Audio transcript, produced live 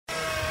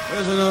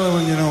There's another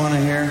one you don't want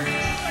to hear.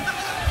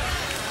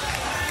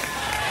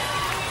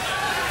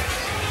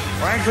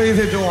 Frankly,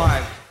 neither do I.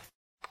 1,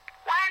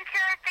 2,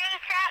 3,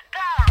 set,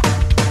 go!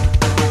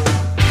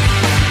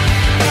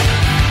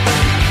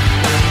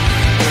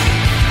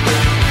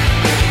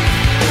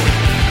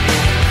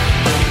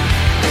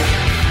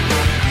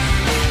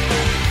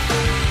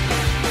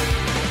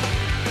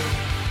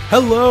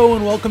 Hello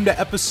and welcome to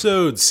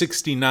episode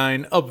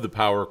 69 of the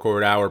Power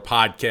Chord Hour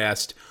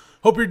podcast.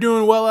 Hope you're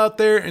doing well out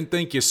there, and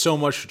thank you so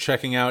much for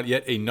checking out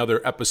yet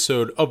another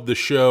episode of the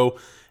show.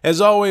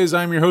 As always,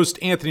 I'm your host,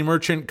 Anthony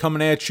Merchant,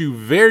 coming at you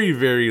very,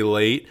 very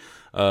late.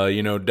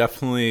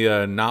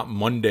 Definitely not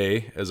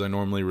Monday as I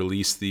normally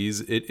release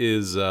these. It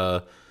is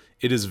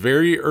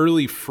very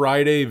early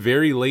Friday,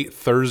 very late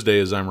Thursday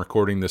as I'm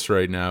recording this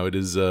right now. It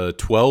is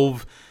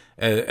 12,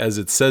 as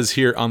it says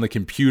here on the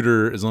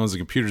computer, as long as the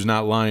computer's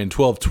not lying,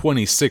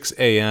 12:26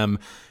 a.m.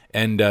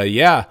 And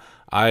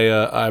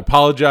I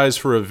apologize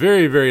for a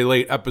very, very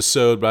late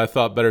episode, but I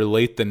thought better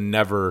late than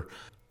never.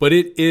 But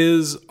it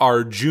is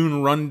our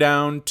June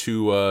rundown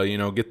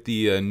to, get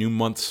the new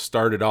month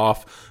started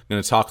off. I'm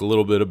going to talk a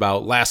little bit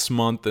about last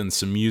month and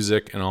some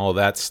music and all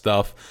that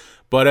stuff.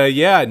 But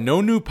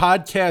no new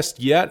podcast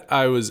yet.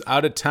 I was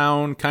out of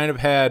town,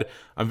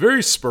 I'm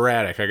very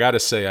sporadic, I got to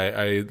say.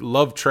 I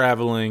love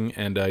traveling,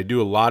 and I do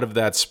a lot of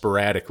that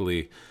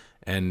sporadically.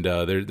 And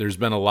there's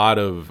been a lot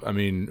of,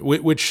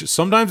 which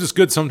sometimes it's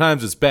good,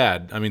 sometimes it's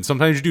bad.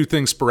 Sometimes you do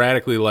things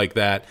sporadically like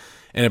that,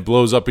 and it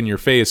blows up in your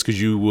face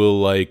because you will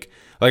like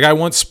I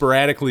once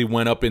sporadically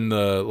went up in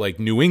the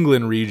New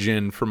England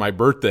region for my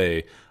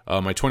birthday,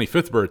 my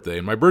 25th birthday.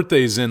 And my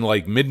birthday's in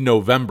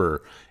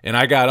mid-November, and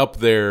I got up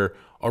there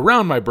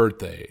around my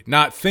birthday,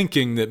 not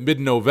thinking that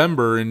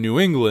mid-November in New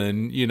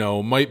England,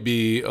 might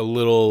be a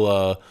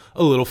little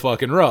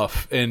fucking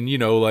rough. And,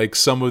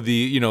 some of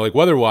the,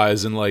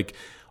 weather-wise and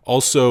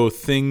also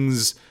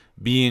things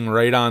being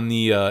right on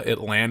the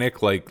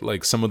Atlantic,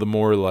 like some of the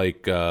more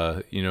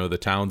the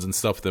towns and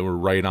stuff that were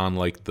right on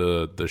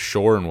the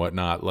shore and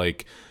whatnot,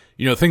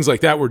 things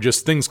like that were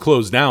just things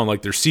closed down,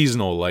 they're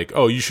seasonal,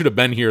 oh, you should have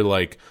been here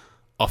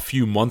a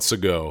few months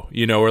ago,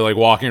 or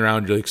walking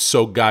around, you're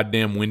so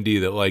goddamn windy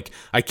that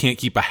I can't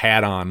keep a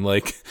hat on,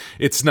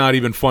 it's not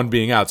even fun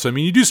being out. So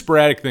you do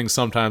sporadic things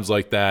sometimes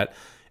like that,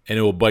 and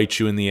it will bite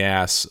you in the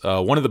ass.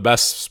 One of the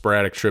best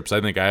sporadic trips I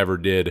think I ever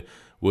did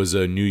was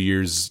a New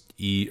Year's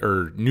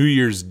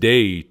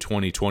Day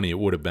 2020. It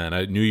would have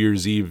been New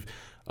Year's Eve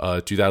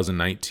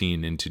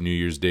 2019 into New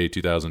Year's Day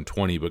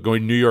 2020. But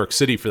going to New York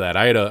City for that,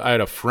 I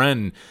had a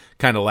friend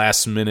kind of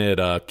last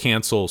minute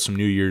cancel some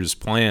New Year's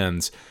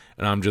plans,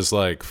 and I'm just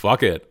like,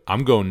 fuck it,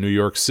 I'm going to New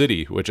York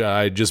City, which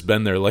I had just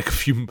been there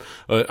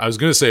I was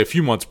going to say a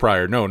few months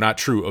prior. No, not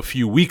true. A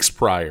few weeks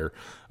prior.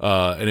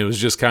 And it was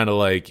just kind of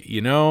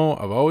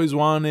I've always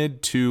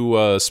wanted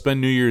to spend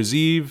New Year's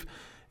Eve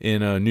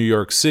in New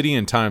York City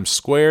in Times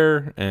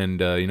Square,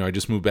 and I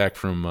just moved back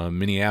from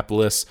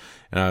Minneapolis,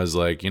 and I was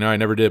like, I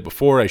never did it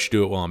before, I should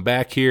do it while I'm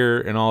back here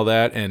and all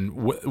that. And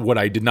what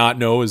I did not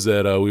know is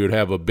that we would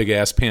have a big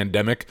ass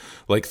pandemic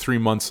 3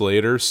 months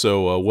later,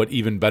 so what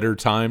even better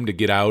time to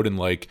get out and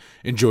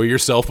enjoy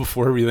yourself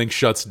before everything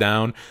shuts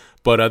down.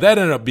 But that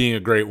ended up being a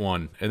great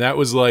one, and that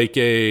was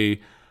I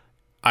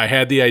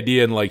had the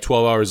idea, and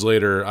 12 hours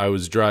later I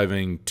was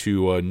driving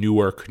to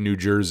Newark, New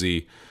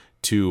Jersey,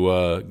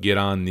 to get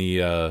on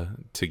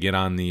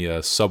the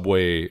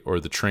subway or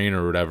the train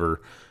or whatever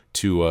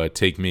to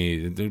take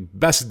me. The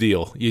best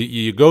deal.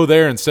 You go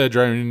there, instead of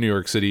driving to New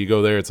York City, you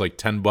go there. It's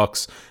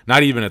 $10.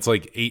 Not even. It's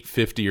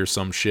 $8.50 or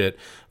some shit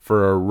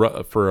for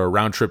a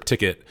round trip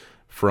ticket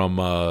from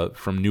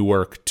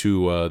Newark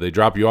to. They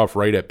drop you off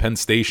right at Penn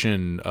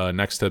Station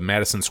next to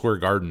Madison Square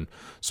Garden.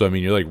 So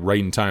you're right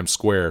in Times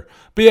Square.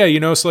 But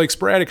yeah, so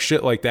sporadic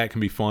shit like that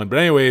can be fun. But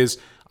anyways,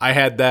 I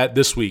had that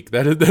this week.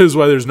 That is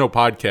why there's no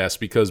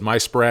podcast, because my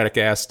sporadic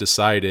ass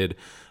decided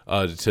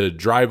to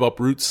drive up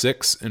Route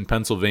 6 in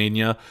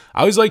Pennsylvania.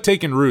 I always like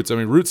taking routes.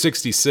 Route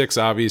 66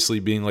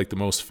 obviously being the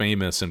most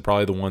famous and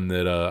probably the one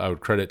that I would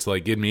credit to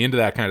get me into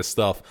that kind of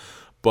stuff.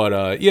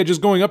 But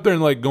just going up there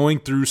and going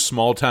through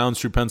small towns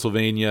through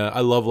Pennsylvania. I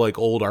love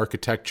old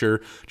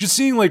architecture. Just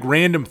seeing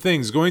random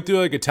things. Going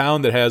through a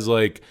town that has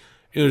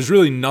there's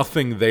really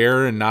nothing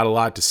there and not a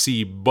lot to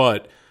see,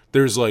 but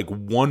there's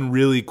one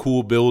really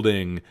cool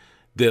building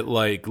that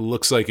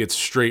looks like it's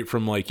straight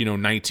from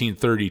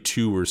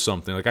 1932 or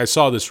something. I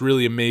saw this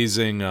really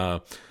amazing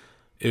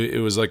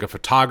it was a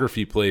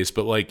photography place,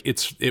 but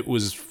it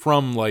was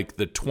from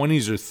the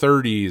 20s or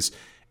 30s,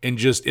 and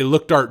just it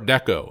looked Art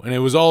Deco, and it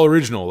was all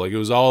original. It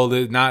was all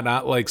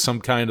not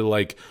some kind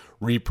of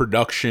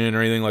reproduction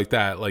or anything like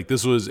that.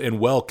 This was, and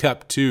well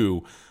kept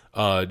too.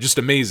 Just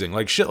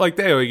amazing. Shit like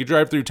that. You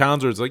drive through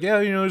towns where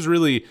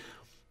it's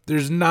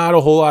there's not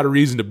a whole lot of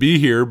reason to be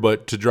here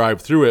but to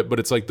drive through it, but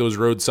it's those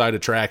roadside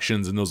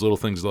attractions and those little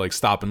things to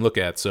stop and look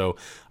at. So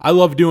I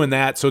love doing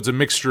that. So it's a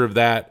mixture of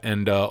that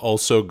and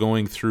also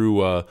going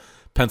through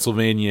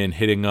Pennsylvania and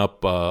hitting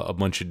up a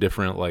bunch of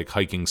different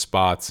hiking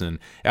spots, and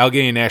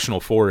Allegheny National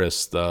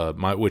Forest,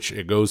 which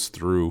it goes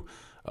through,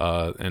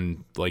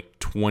 and like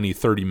 20,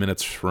 30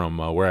 minutes from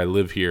where I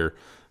live here,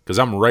 because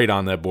I'm right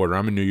on that border.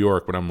 I'm in New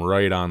York, but I'm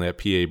right on that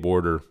PA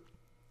border.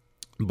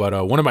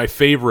 But one of my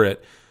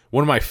favorite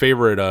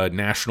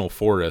national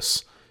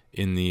forests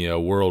in the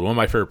world, one of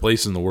my favorite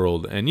places in the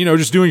world, and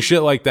just doing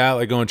shit like that,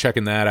 like going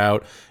checking that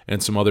out,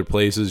 and some other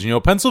places.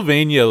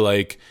 Pennsylvania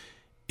like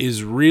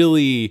is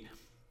really.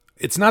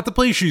 It's not the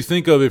place you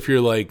think of if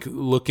you're like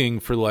looking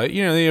for like,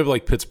 they have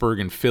like Pittsburgh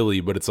and Philly,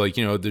 but it's like,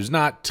 there's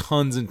not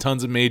tons and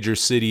tons of major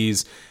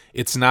cities.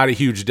 It's not a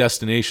huge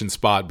destination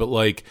spot, but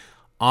like,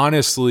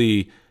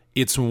 honestly,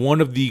 it's one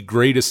of the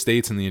greatest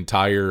states in the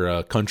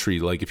entire country.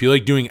 Like if you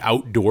like doing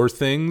outdoor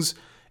things,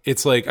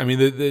 it's like, I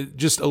mean,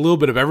 just a little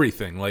bit of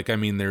everything. Like, I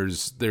mean,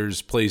 there's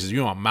places,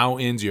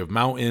 mountains, you have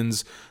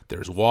mountains,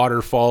 there's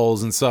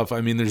waterfalls and stuff.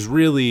 I mean, there's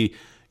really,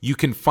 you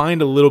can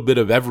find a little bit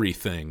of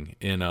everything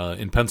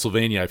in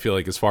Pennsylvania, I feel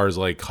like, as far as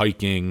like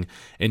hiking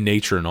and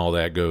nature and all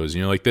that goes.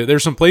 Like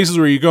there's some places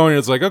where you go and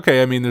it's like,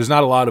 okay, I mean, there's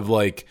not a lot of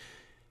like,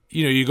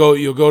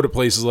 you'll go to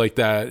places like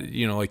that,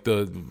 like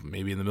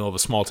maybe in the middle of a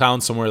small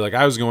town somewhere. Like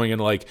I was going in,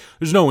 like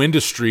there's no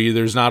industry,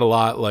 there's not a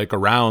lot like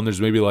around.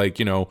 There's maybe like,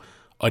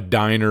 a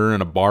diner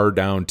and a bar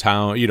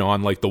downtown,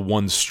 on like the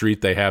one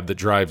street they have that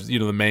drives,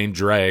 the main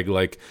drag,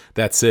 like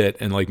that's it.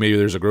 And like maybe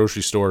there's a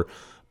grocery store.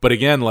 But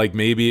again, like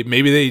maybe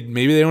they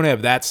don't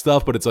have that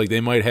stuff, but it's like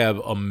they might have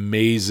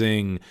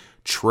amazing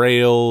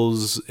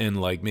trails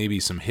and like maybe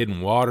some hidden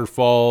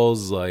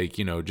waterfalls, like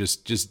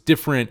just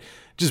different,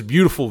 just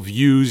beautiful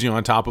views,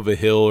 on top of a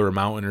hill or a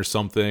mountain or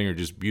something, or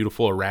just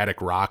beautiful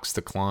erratic rocks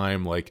to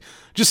climb, like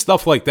just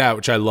stuff like that,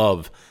 which I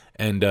love.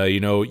 And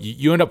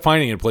you end up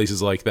finding in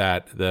places like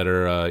that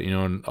are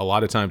and a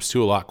lot of times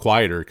too a lot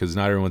quieter, because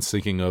not everyone's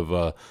thinking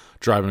of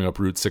driving up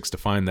Route 6 to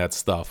find that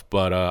stuff.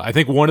 But I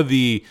think one of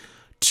the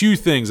two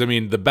things, I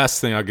mean, the best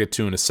thing I'll get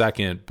to in a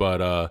second,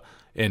 but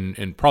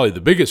and probably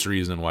the biggest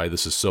reason why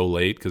this is so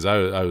late, because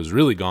I was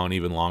really gone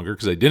even longer,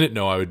 because I didn't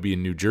know I would be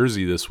in New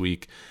Jersey this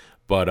week.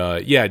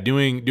 But yeah,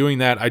 doing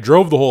that, I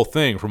drove the whole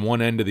thing from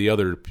one end to the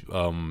other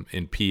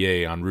in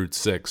PA on Route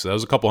 6. That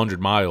was a couple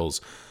hundred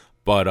miles,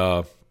 but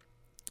it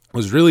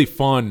was really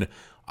fun.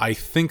 I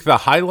think the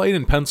highlight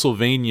in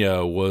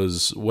Pennsylvania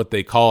was what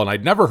they call, and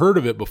I'd never heard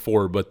of it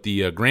before, but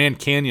the Grand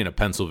Canyon of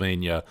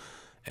Pennsylvania.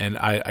 And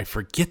I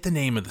forget the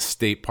name of the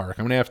state park.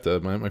 I'm going to have to,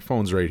 my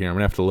phone's right here. I'm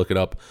going to have to look it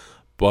up.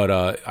 But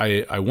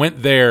I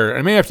went there,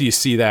 and maybe after you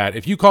see that,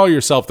 if you call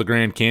yourself the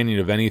Grand Canyon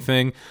of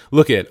anything,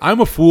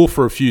 I'm a fool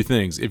for a few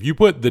things. If you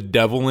put the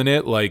devil in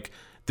it, like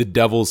the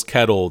Devil's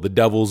Kettle, the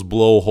Devil's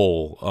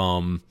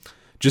Blowhole,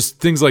 just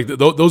things like that.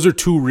 Those are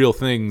two real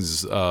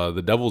things.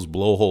 The Devil's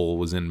Blowhole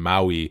was in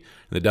Maui.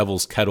 The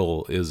Devil's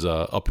Kettle is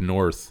up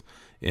north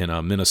in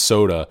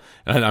Minnesota.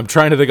 And I'm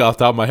trying to think off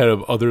the top of my head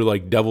of other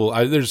like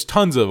there's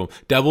tons of them.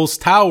 Devil's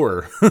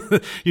Tower,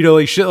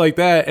 like shit like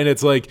that. And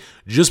it's like,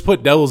 just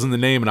put devils in the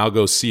name and I'll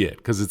go see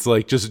it. Cause it's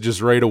like,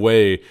 just right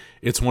away,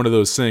 it's one of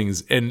those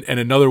things. And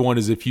another one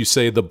is if you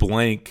say the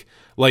blank,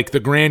 like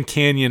the Grand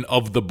Canyon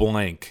of the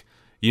blank,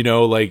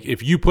 like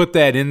if you put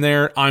that in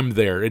there, I'm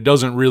there. It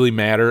doesn't really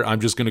matter.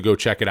 I'm just going to go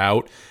check it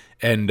out.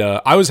 And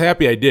I was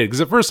happy I did. Cause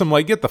at first I'm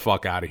like, get the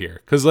fuck out of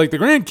here. Cause like the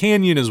Grand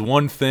Canyon is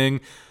one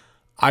thing.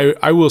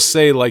 I will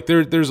say, like,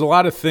 there's a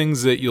lot of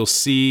things that you'll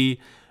see,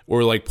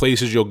 or like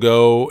places you'll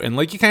go and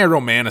like you kind of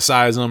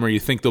romanticize them, or you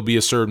think they'll be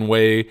a certain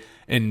way,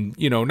 and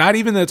not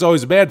even that's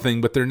always a bad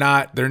thing, but they're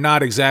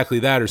not exactly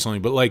that or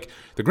something. But like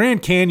the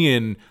Grand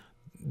Canyon,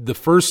 the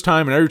first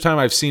time and every time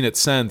I've seen it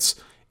since,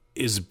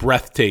 is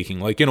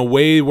breathtaking, like in a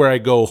way where I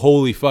go,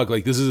 holy fuck,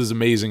 like this is as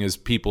amazing as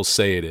people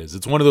say it is.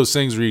 It's one of those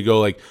things where you go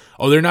like,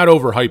 oh, they're not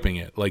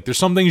overhyping it. Like there's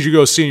some things you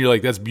go see and you're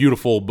like, that's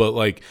beautiful, but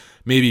like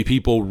maybe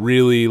people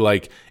really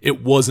like,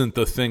 it wasn't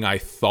the thing I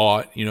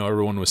thought,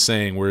 everyone was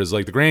saying. Whereas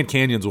like the Grand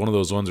Canyon's one of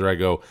those ones where I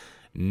go,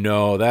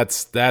 no,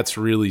 that's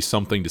really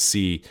something to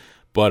see.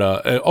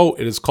 But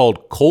it is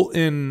called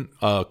Colton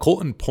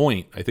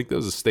Point. I think that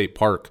was a state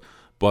park.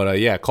 But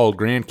yeah, called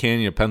Grand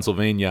Canyon of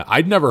Pennsylvania.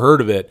 I'd never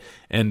heard of it.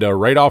 And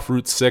right off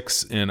Route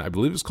 6, and I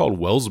believe it's called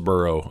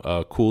Wellsboro,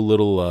 a cool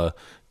little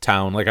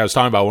town. Like I was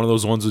talking about, one of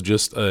those ones with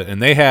just,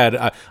 and they had,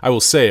 I will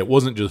say, it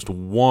wasn't just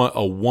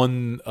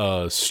one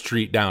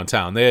street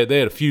downtown. They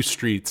had a few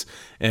streets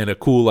and a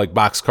cool like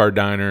boxcar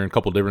diner and a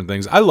couple different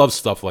things. I love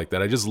stuff like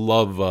that. I just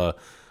love,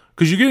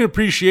 because you get an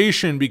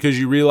appreciation, because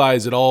you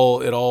realize it all,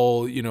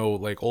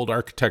 like old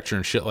architecture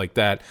and shit like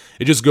that,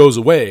 it just goes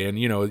away. And,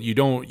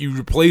 you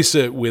replace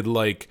it with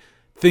like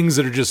things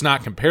that are just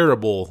not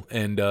comparable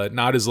and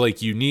not as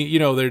like unique,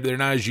 they're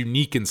not as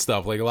unique and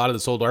stuff. Like a lot of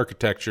this old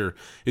architecture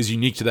is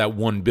unique to that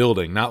one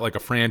building, not like a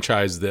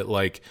franchise that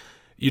like,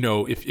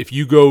 if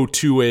you go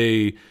to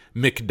a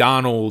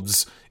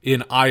McDonald's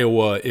in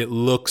Iowa, it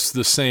looks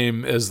the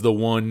same as the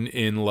one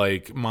in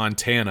like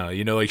Montana,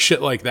 like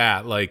shit like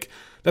that. Like,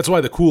 that's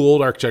why the cool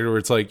old architecture where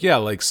it's like, yeah,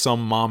 like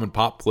some mom and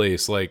pop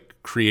place like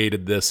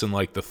created this in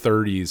like the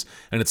 30s,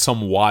 and it's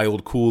some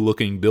wild, cool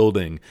looking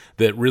building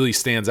that really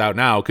stands out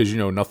now because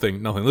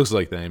nothing looks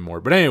like that anymore.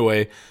 But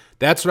anyway,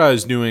 that's what I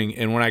was doing.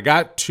 And when I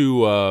got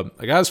to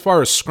I got as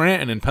far as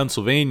Scranton in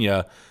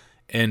Pennsylvania,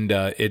 and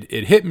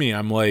it hit me.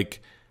 I'm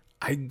like,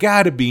 I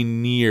gotta be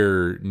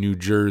near New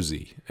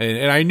Jersey,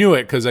 and I knew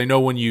it because I know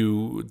when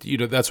you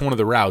know that's one of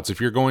the routes.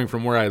 If you're going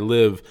from where I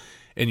live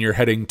and you're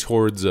heading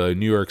towards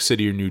New York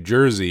City or New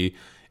Jersey,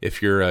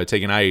 if you're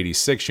taking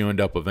I-86, you end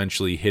up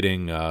eventually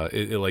hitting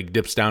it like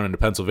dips down into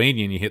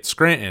Pennsylvania and you hit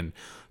Scranton.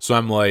 So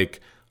I'm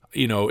like,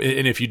 you know,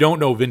 and if you don't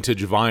know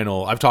vintage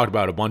vinyl, I've talked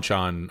about a bunch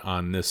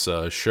on this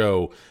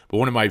show, but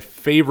one of my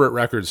favorite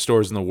record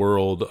stores in the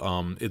world,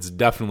 it's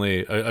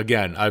definitely,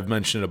 again, I've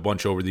mentioned it a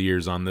bunch over the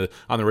years on the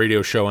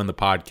radio show and the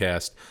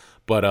podcast,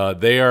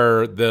 but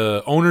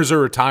the owners are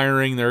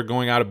retiring. They're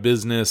going out of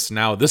business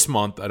now this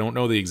month. I don't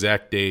know the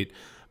exact date,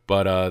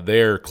 but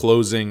they're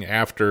closing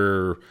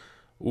after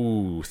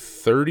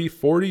 30,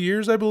 40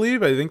 years, I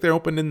believe. I think they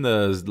opened in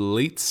the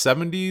late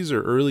 70s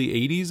or early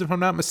 80s, if I'm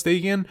not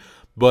mistaken.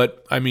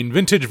 But, I mean,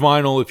 vintage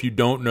vinyl, if you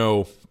don't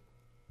know,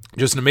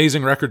 just an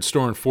amazing record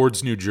store in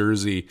Ford's, New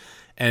Jersey.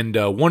 And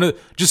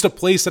just a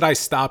place that I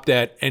stopped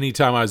at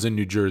anytime I was in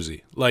New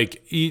Jersey.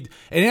 Like, and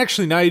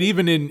actually not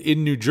even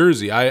in New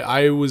Jersey.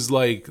 I was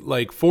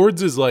like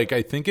Ford's is like,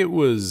 I think it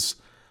was,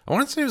 I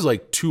want to say it was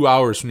like 2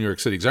 hours from New York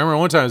City. Because I remember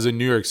one time I was in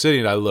New York City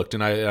and I looked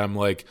and I'm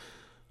like,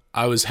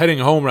 I was heading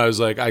home and I was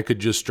like, I could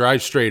just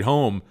drive straight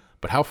home.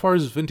 But how far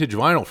is vintage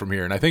vinyl from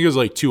here? And I think it was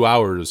like 2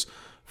 hours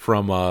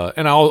from,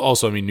 and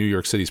I mean, New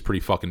York City's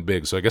pretty fucking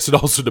big, so I guess it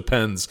also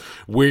depends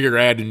where you're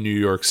at in New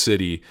York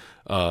City,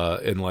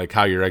 and like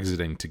how you're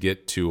exiting to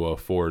get to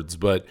Ford's.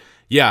 But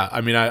yeah,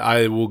 I mean,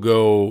 I will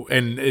go,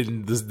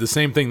 and the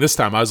same thing this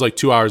time. I was like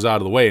 2 hours out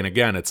of the way, and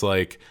again, it's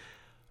like,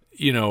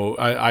 you know,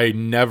 I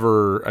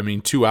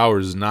mean, 2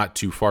 hours is not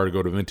too far to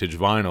go to vintage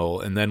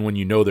vinyl, and then when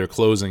you know they're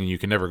closing and you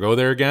can never go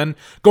there again.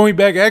 Going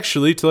back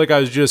actually to like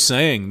I was just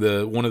saying,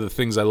 one of the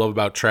things I love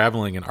about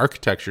traveling and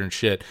architecture and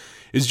shit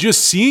is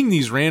just seeing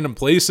these random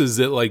places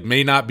that like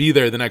may not be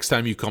there the next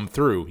time you come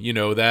through. You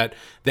know, that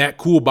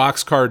cool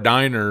boxcar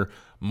diner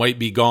might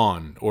be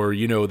gone, or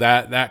you know,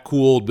 that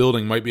cool old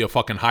building might be a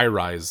fucking high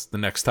rise the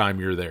next time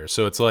you're there.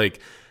 So it's like,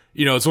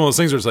 you know, it's one of those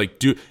things where it's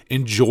like,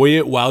 enjoy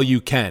it while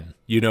you can.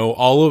 You know,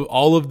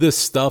 all of this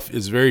stuff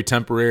is very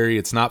temporary.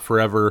 It's not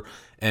forever.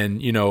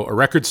 And, you know, a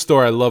record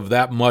store I love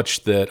that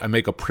much that I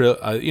make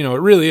you know,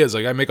 it really is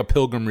like I make a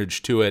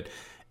pilgrimage to it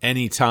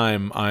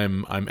anytime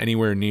I'm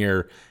anywhere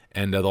near.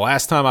 And the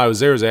last time I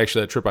was there was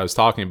actually that trip I was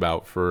talking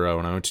about for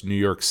when I went to New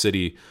York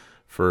City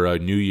for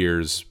New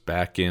Year's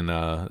back in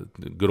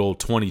good old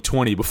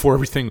 2020,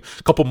 a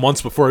couple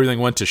months before everything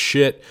went to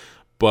shit.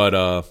 But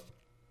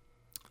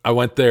I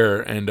went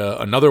there, and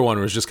another one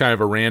was just kind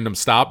of a random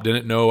stop.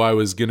 Didn't know I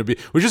was going to be,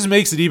 which just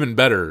makes it even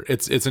better.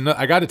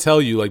 I got to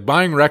tell you, like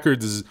buying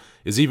records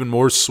is even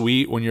more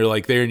sweet when you're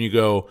like there and you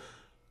go,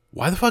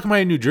 why the fuck am I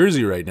in New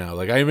Jersey right now?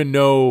 Like I even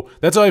know,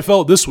 that's how I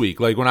felt this week.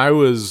 Like when I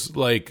was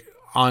like,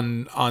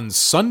 on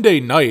Sunday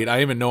night, I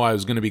didn't even know I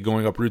was going to be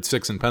going up Route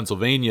 6 in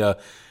Pennsylvania.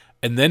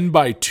 And then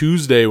by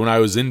Tuesday, when I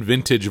was in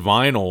vintage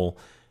vinyl,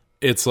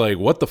 it's like,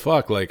 what the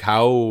fuck? Like,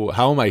 how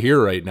am I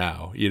here right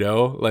now? You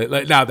know,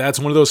 like now that's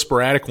one of those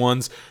sporadic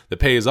ones that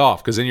pays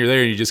off, because then you're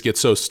there and you just get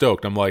so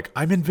stoked. I'm like,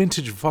 I'm in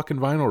vintage fucking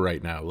vinyl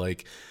right now.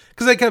 Like,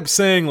 because I kept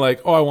saying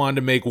like, oh, I wanted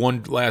to make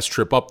one last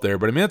trip up there,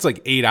 but I mean, it's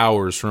like 8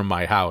 hours from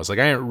my house. Like,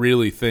 I didn't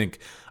really think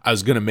I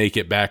was going to make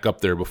it back up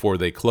there before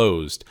they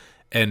closed.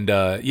 And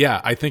yeah,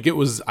 I think it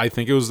was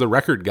the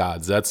record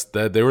gods.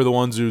 They were the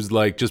ones who's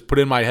like just put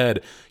in my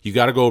head, you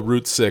got to go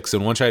Route 6.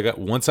 And once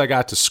I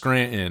got to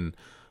Scranton,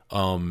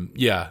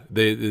 yeah,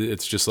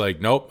 it's just like,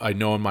 nope. I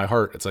know in my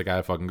heart, it's like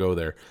I fucking go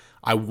there.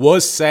 I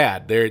was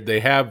sad. They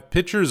have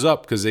pictures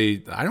up because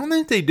I don't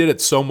think they did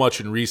it so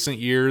much in recent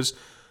years,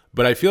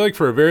 but I feel like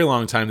for a very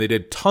long time they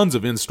did tons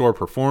of in-store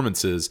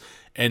performances.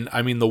 And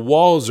I mean, the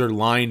walls are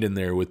lined in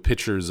there with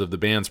pictures of the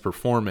bands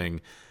performing.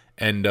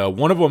 And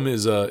one of them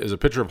is a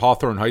picture of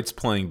Hawthorne Heights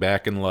playing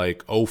back in like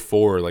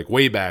 2004, like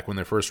way back when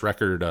their first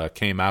record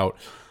came out.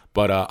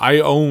 But I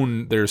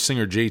own their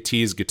singer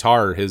JT's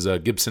guitar, his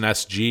Gibson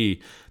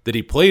SG that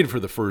he played for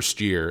the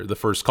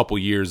first couple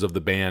years of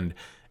the band.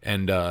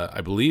 And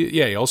I believe,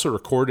 yeah, he also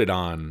recorded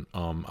on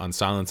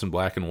Silence in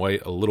Black and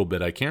White a little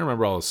bit. I can't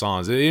remember all the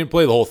songs. He didn't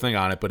play the whole thing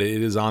on it, but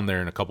it is on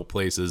there in a couple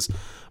places.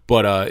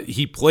 But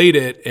he played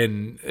it,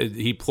 and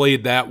he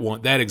played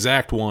that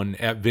exact one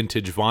at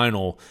Vintage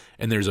Vinyl,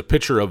 and there's a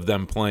picture of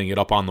them playing it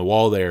up on the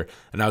wall there.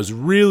 And I was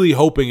really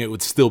hoping it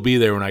would still be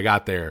there when I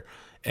got there,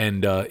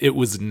 and it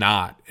was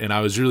not. And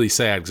I was really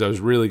sad because I was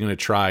really going to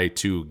try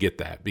to get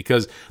that,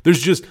 because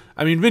there's just,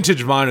 I mean,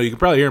 Vintage Vinyl, you can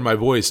probably hear in my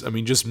voice, I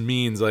mean, just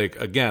means like,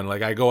 again,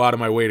 like I go out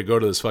of my way to go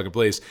to this fucking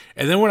place,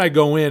 and then when I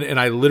go in and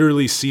I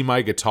literally see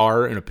my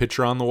guitar and a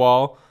picture on the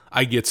wall,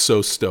 I get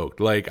so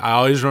stoked. Like, I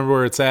always remember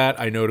where it's at.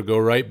 I know to go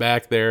right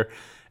back there.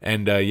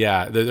 And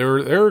yeah, there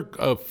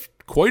are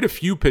quite a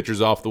few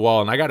pictures off the wall.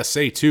 And I got to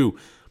say too,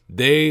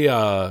 they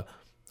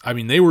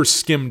were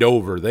skimmed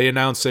over. They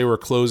announced they were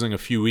closing a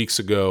few weeks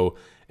ago.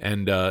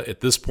 And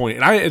at this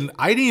point, and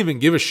I didn't even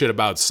give a shit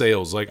about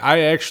sales. Like,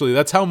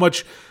 that's how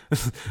much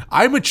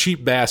I'm a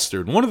cheap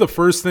bastard. One of the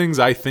first things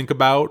I think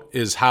about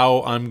is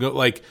how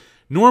like,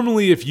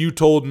 normally if you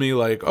told me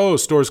like, oh,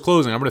 store's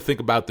closing, I'm going to think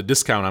about the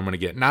discount I'm going to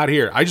get. Not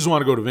here. I just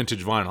want to go to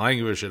Vintage Vinyl. I don't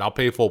give a shit. I'll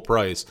pay full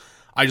price.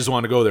 I just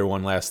want to go there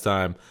one last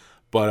time.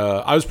 But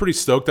I was pretty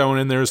stoked. I went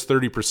in there. It was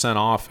 30%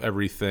 off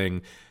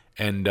everything.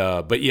 And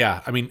but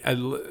yeah, I mean,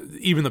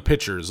 even the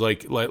pictures,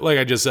 like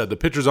I just said, the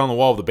pictures on the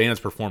wall of the bands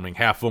performing,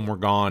 half of them were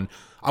gone.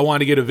 I wanted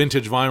to get a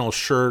Vintage Vinyl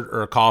shirt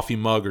or a coffee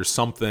mug or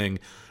something,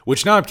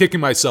 which now I'm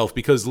kicking myself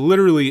because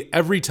literally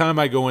every time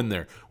I go in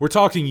there, we're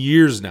talking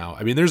years now.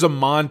 I mean, there's a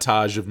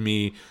montage of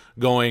me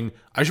going,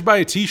 I should buy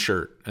a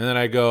t-shirt. And then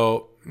I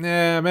go,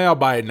 nah, maybe I'll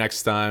buy it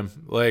next time.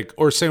 Like,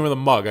 or same with a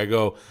mug. I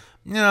go,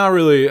 I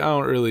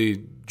don't really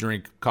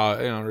drink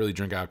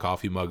out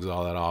coffee mugs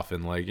all that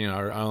often. Like,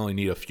 I only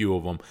need a few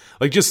of them.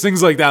 Like, just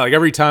things like that. Like,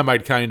 every time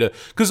I'd kind of,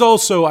 because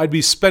also I'd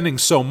be spending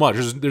so much.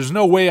 There's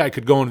no way I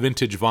could go in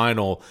Vintage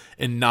Vinyl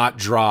and not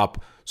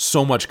drop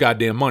so much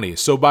goddamn money.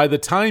 So by the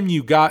time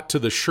you got to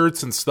the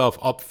shirts and stuff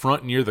up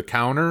front near the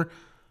counter,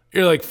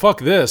 you're like,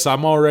 fuck this. I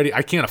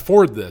can't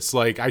afford this.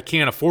 Like, I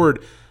can't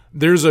afford.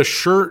 There's a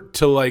shirt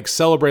to like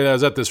celebrate that I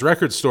was at this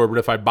record store, but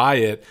if I buy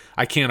it,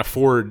 I can't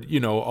afford,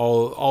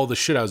 all the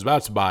shit I was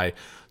about to buy.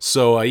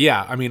 So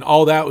yeah, I mean,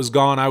 all that was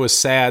gone. I was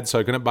sad, so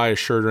I couldn't buy a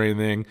shirt or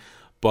anything.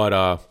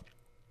 But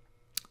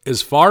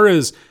as far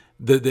as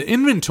the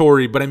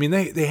inventory, but I mean,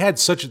 they had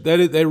such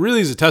that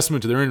really is a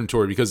testament to their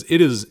inventory because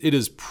it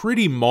is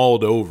pretty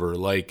mauled over.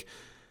 Like,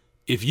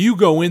 if you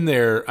go in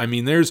there, I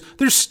mean, there's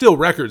still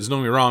records. Don't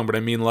get me wrong, but I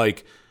mean,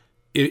 like,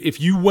 if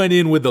you went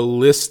in with a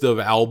list of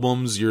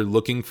albums you're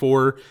looking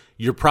for,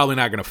 you're probably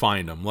not going to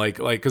find them. Like,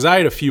 because I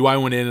had a few, I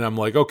went in and I'm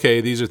like, okay,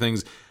 these are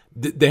things.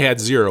 They had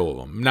 0 of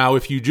them. Now,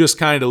 if you just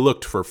kind of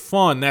looked for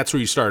fun, that's where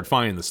you started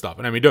finding the stuff.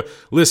 And I mean,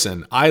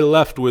 listen, I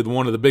left with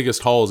one of the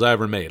biggest hauls I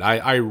ever made.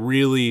 I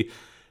really,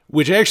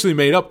 which actually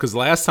made up because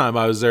last time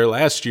I was there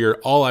last year,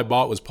 all I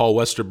bought was Paul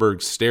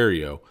Westerberg's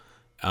stereo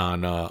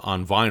on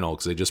vinyl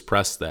because they just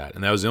pressed that.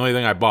 And that was the only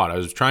thing I bought. I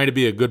was trying to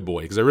be a good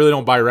boy because I really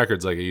don't buy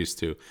records like I used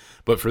to.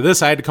 But for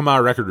this, I had to come out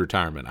of record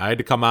retirement. I had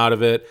to come out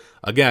of it.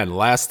 Again,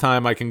 last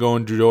time I can go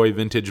enjoy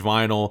Vintage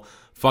Vinyl.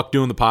 Fuck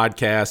doing the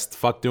podcast.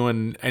 Fuck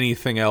doing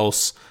anything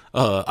else.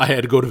 I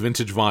had to go to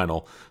Vintage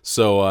Vinyl.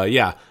 So,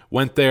 yeah,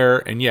 went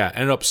there and, yeah,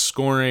 ended up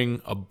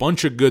scoring a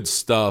bunch of good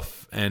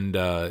stuff. And,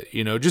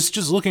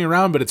 just looking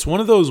around. But it's one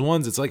of those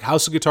ones. It's like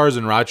House of Guitars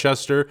in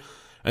Rochester.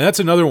 And that's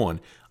another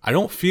one. I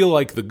don't feel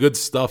like the good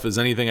stuff is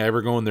anything I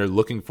ever go in there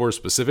looking for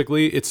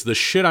specifically. It's the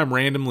shit I'm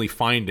randomly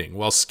finding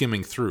while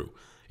skimming through.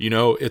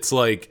 It's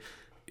like,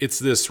 it's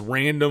this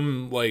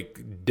random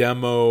like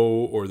demo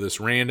or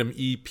this random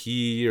EP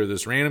or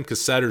this random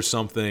cassette or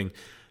something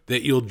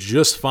that you'll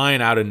just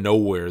find out of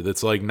nowhere.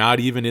 That's like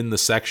not even in the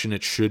section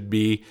it should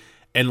be.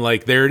 And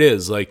like, there it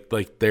is. Like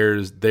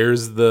there's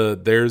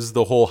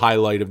the whole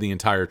highlight of the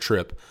entire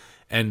trip.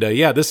 And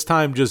yeah, this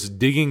time just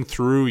digging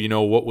through,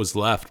 what was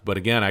left. But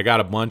again, I got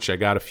a bunch. I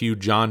got a few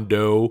John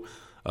Doe,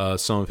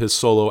 some of his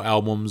solo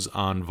albums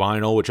on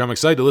vinyl, which I'm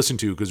excited to listen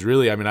to because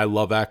really, I mean, I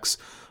love X.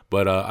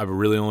 But I've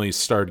really only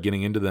started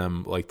getting into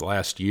them like the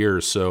last year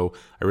or so.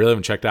 I really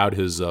haven't checked out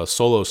his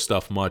solo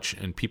stuff much,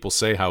 and people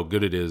say how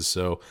good it is.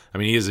 So, I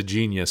mean, he is a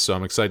genius, so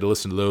I'm excited to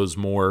listen to those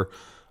more.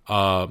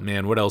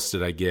 Man, what else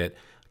did I get?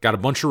 Got a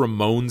bunch of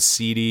Ramones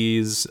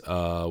CDs.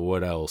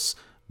 What else?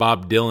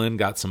 Bob Dylan,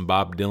 got some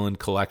Bob Dylan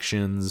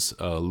collections.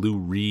 Lou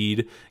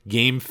Reed.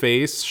 Game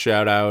Face,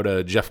 shout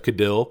out Jeff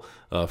Cadill,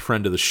 a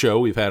friend of the show.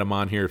 We've had him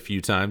on here a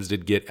few times.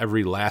 Did get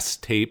every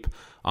last tape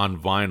on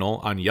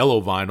vinyl, on yellow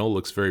vinyl.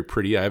 Looks very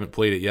pretty. I haven't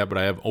played it yet, but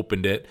I have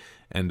opened it,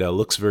 and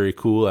looks very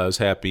cool. I was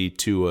happy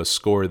to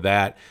score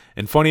that.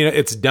 And funny,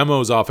 it's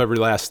demos off Every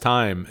Last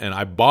Time, and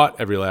I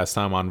bought Every Last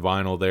Time on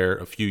vinyl there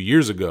a few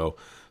years ago.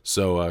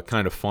 So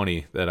kind of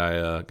funny that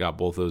I got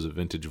both those at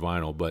Vintage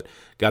Vinyl. But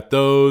got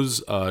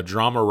those.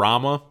 Drama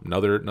Rama,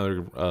 another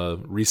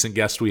recent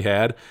guest we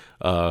had.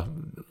 Oh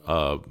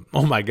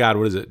my God,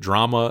 what is it?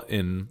 Drama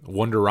in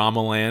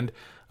Wonderama Land.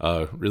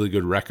 Really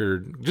good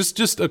record.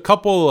 Just a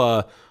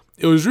couple.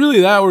 It was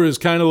really that where it was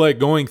kind of like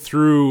going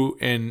through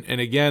and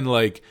again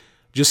like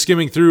just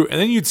skimming through, and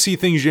then you'd see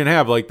things you didn't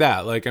have like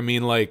that. Like I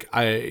mean, like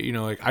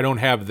I don't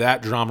have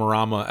that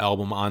Dramarama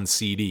album on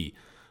CD,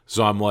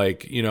 so I'm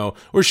like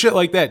or shit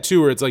like that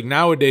too. Where it's like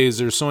nowadays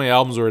there's so many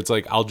albums where it's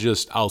like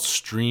I'll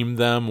stream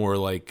them or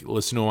like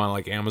listen to them on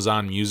like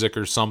Amazon Music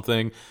or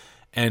something,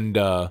 and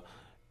I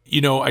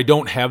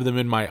don't have them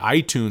in my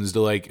iTunes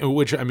to like,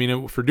 which I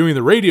mean, for doing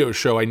the radio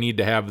show, I need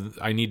to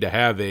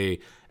have a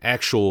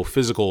actual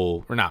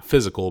physical, or not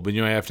physical, but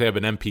I have to have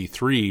an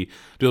MP3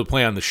 to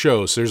play on the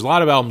show. So there's a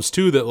lot of albums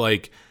too that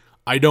like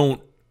I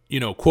don't,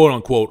 quote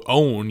unquote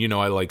own.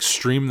 I like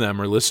stream them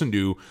or listen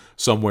to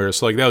somewhere.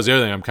 So like that was the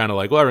other thing. I'm kind of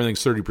like, well,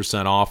 everything's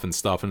 30% off and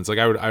stuff. And it's like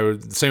I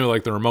would same with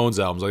like the Ramones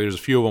albums. Like there's a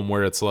few of them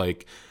where it's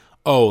like,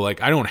 oh,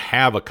 like I don't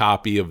have a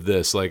copy of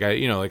this. Like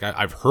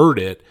I've heard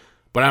it,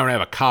 but I don't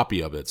have a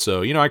copy of it.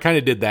 So, I kind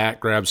of did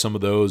that, grabbed some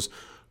of those.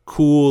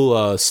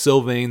 Cool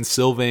Sylvain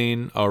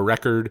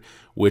record,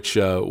 which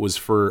was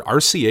for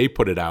RCA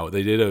put it out.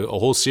 They did a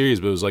whole series,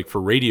 but it was like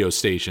for radio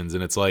stations.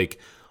 And it's like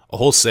a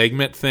whole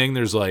segment thing.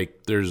 There's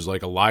like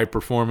a live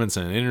performance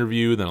and an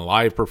interview, then a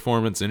live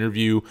performance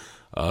interview.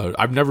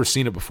 I've never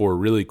seen it before.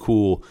 Really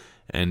cool.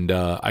 And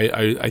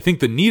I think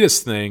the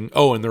neatest thing,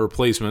 and the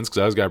replacements,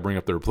 because I was got to bring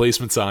up the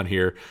replacements on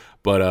here,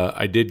 but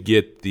I did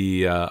get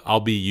the I'll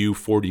Be You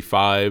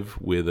 45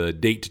 with a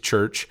Date to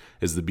Church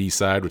as the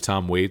B-side with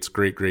Tom Waits.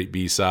 Great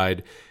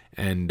B-side.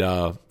 And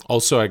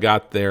also I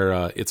got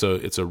their, it's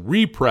a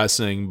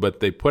repressing, but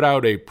they put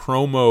out a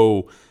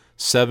promo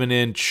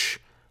 7-inch,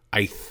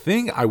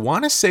 I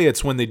want to say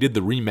it's when they did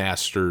the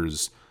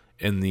remasters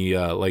and the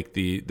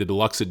the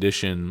deluxe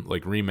edition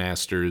like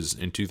remasters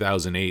in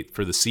 2008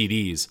 for the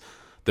CDs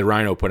that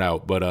Rhino put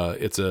out, but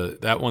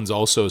that one's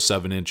also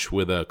 7-inch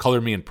with a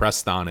Color Me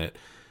Impressed on it.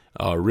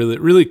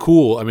 Really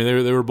cool. I mean,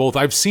 they were both.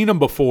 I've seen them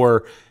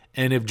before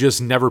and have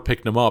just never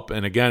picked them up.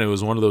 And again, it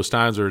was one of those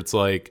times where it's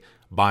like,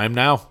 buy them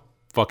now.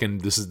 Fucking,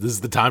 this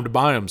is the time to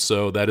buy them.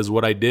 So that is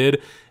what I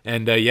did.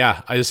 And I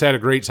just had a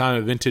great time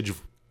at Vintage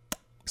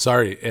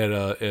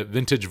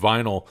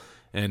Vinyl,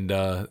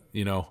 and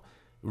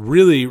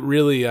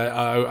really,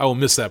 I will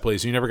miss that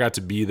place. You never got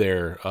to be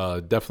there.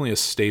 Definitely a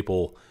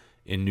staple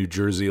in New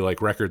Jersey, like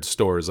record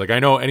stores. Like I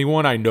know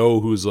anyone I know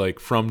who's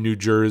like from New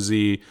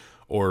Jersey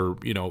or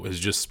has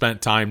just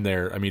spent time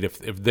there. I mean, if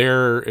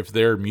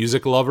they're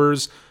music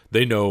lovers,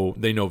 they know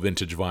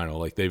Vintage Vinyl.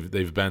 Like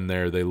they've been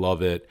there, they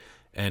love it.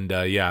 And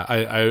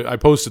I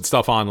posted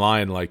stuff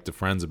online like to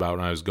friends about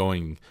when I was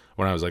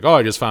like,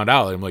 I just found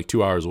out I'm like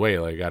 2 hours away,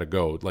 like I gotta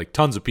go. Like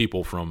tons of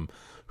people from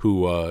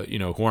who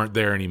aren't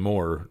there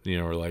anymore,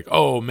 are like,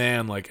 oh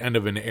man, like end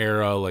of an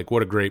era, like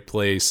what a great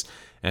place.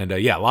 And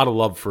a lot of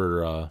love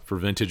for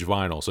Vintage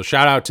Vinyl. So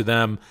shout out to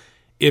them.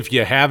 If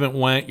you haven't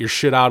went, you're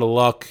shit out of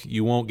luck.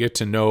 You won't get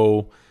to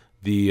know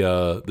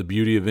the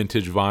beauty of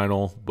Vintage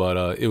Vinyl,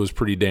 but it was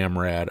pretty damn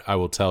rad, I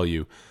will tell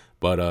you.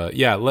 But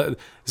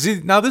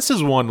see, now this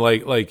is one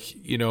like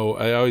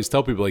I always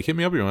tell people like hit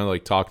me up if you want to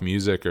like talk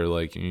music or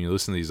like you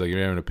listen to these, like if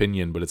you have an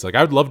opinion. But it's like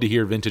I would love to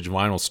hear Vintage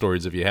Vinyl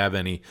stories if you have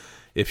any.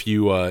 If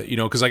you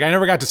because like I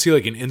never got to see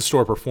like an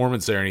in-store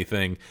performance or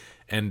anything.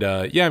 And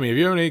I mean, if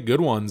you have any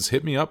good ones,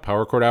 hit me up,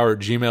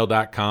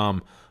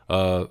 powerchordhour@gmail.com.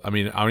 I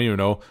mean, I don't even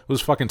know.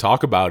 Let's fucking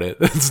talk about it.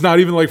 It's not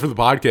even like for the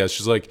podcast.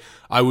 Just like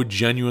I would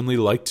genuinely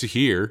like to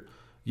hear,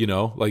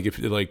 like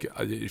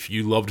if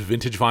you loved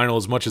Vintage Vinyl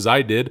as much as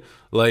I did,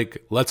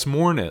 like let's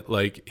mourn it.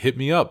 Like hit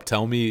me up.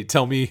 Tell me,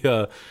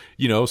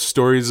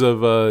 stories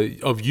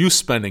of you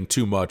spending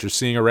too much or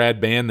seeing a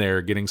rad band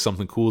there, getting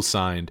something cool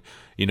signed.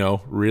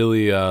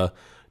 Really.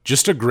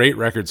 Just a great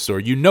record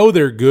store.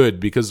 They're good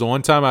because the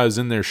one time I was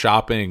in there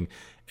shopping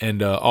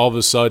and all of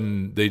a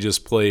sudden they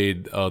just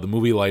played The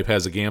Movie Life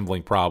Has a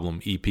Gambling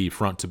Problem EP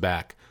front to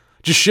back.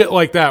 Just shit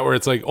like that where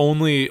it's like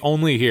only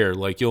here.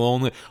 Like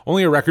you'll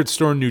only a record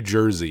store in New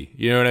Jersey.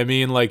 You know what I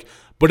mean? Like,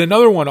 but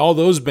another one, all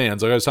those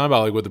bands, like I was talking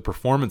about, like with the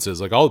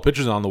performances, like all the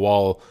pictures on the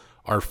wall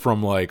are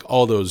from like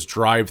all those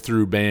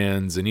drive-through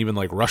bands and even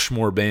like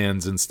Rushmore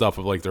bands and stuff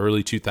of like the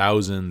early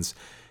 2000s.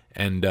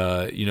 And,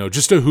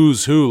 just a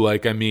who's who.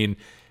 Like, I mean,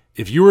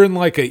 if you were in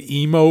like a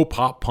emo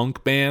pop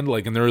punk band,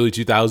 like in the early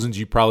 2000s,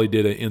 you probably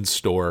did an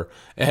in-store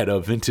at a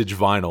Vintage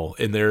Vinyl,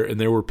 and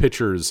there were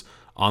pictures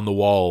on the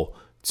wall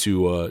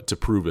to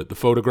prove it. The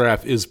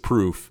photograph is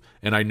proof,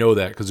 and I know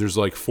that because there's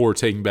like 4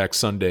 Taking Back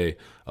Sunday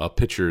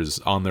pictures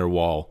on their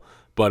wall.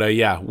 But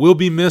will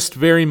be missed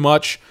very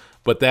much.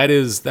 But that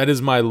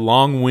is my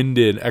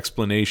long-winded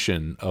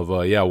explanation of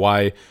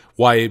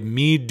why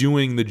me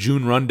doing the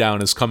June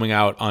rundown is coming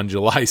out on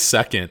July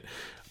 2nd.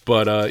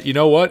 But you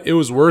know what? It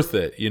was worth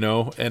it,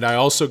 And I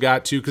also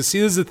got to, because see,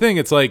 this is the thing.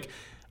 It's like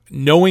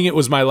knowing it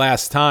was my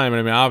last time.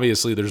 And I mean,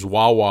 obviously, there's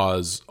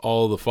Wawas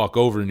all the fuck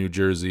over New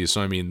Jersey.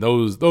 So I mean,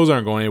 those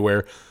aren't going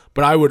anywhere.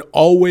 But I would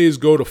always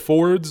go to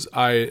Ford's.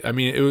 I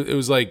mean, it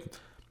was like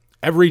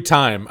every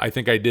time I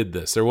think I did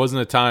this. There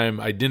wasn't a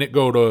time I didn't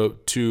go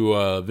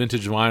to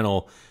Vintage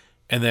Vinyl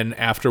and then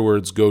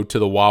afterwards go to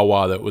the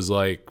Wawa that was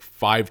like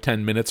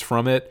 5-10 minutes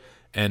from it.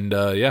 And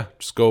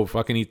just go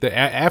fucking eat that.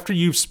 After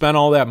you've spent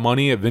all that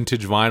money at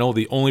Vintage Vinyl,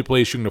 the only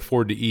place you can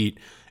afford to eat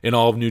in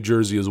all of New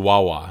Jersey is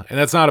Wawa, and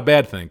that's not a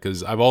bad thing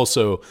because I've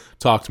also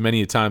talked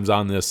many times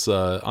on this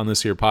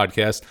here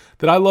podcast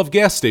that I love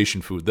gas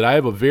station food. That I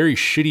have a very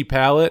shitty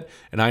palate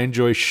and I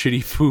enjoy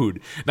shitty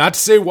food. Not to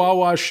say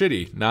Wawa is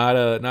shitty, not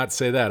to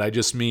say that. I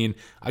just mean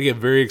I get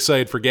very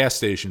excited for gas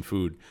station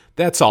food.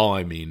 That's all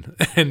I mean.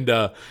 And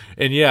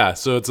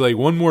so it's like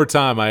one more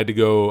time I had to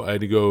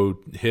go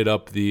hit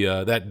up the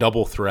that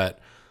double threat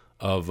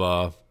of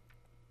a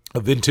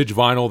Vintage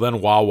Vinyl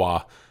then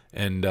Wawa.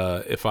 And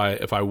if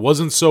I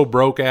wasn't so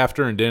broke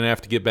after and didn't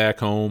have to get back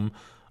home,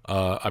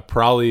 I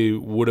probably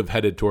would have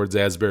headed towards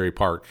Asbury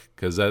Park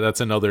because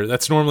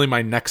that's normally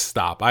my next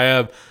stop.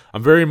 I'm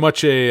very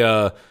much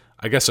a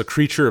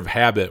creature of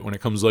habit when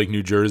it comes to like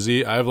New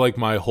Jersey. I have like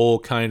my whole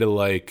kind of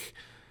like,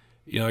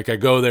 like I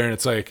go there and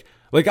it's like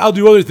I'll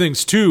do other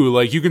things too.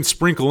 Like you can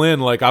sprinkle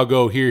in, like I'll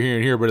go here, here,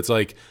 and here, but it's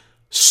like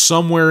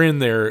somewhere in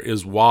there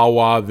is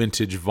Wawa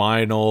vintage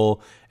vinyl,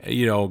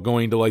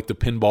 going to like the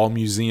pinball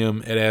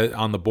museum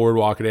on the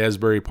boardwalk at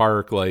Asbury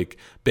Park, like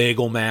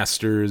Bagel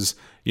Masters,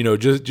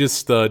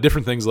 just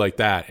different things like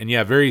that. And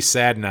yeah, very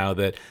sad now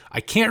that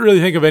I can't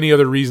really think of any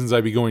other reasons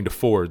I'd be going to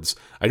Ford's.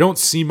 I don't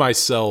see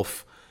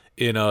myself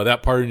in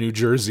that part of New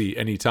Jersey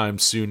anytime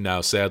soon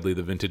now. Sadly,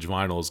 the vintage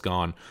vinyl is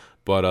gone,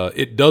 but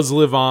it does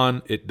live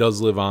on. It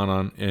does live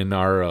on in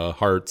our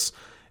hearts.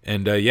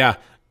 And yeah,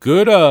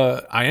 good.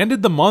 I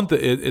ended the month.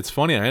 It's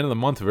funny. I ended the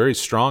month very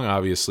strong,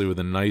 obviously, with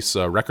a nice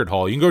record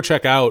haul. You can go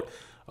check out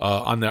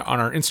on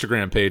our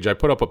Instagram page. I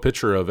put up a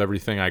picture of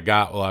everything I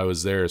got while I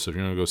was there. So if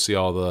you want to go see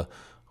all the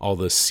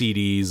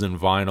CDs and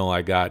vinyl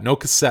I got, no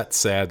cassettes.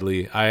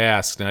 Sadly, I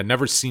asked, and I'd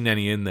never seen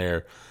any in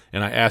there.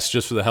 And I asked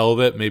just for the hell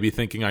of it, maybe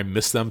thinking I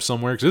missed them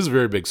somewhere, because this is a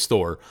very big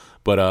store.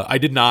 But I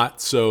did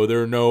not, so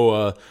there are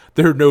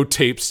no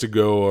tapes to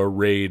go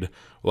raid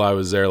while I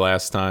was there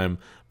last time.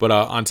 But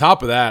on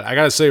top of that, I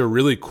got to say a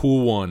really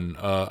cool one.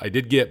 I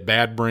did get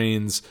Bad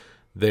Brains.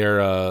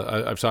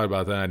 I've talked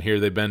about that in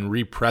here. They've been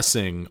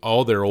repressing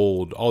all their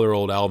old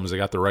albums. They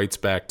got the rights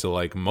back to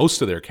like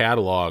most of their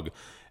catalog,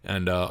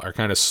 and are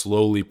kind of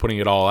slowly putting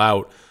it all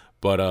out.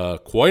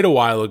 But quite a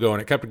while ago,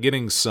 and it kept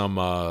getting some,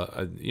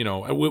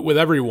 with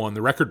everyone,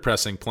 the record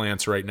pressing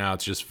plants right now,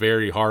 it's just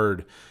very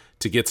hard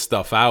to get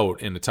stuff out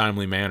in a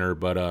timely manner.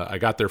 But I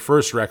got their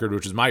first record,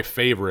 which is my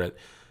favorite,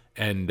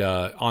 and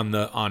on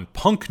a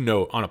punk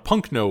note,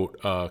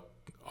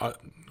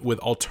 with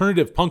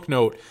alternative punk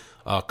note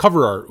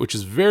cover art, which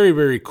is very,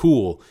 very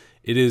cool.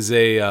 It is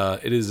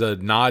a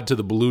nod to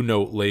the Blue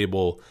Note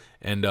label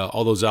and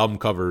all those album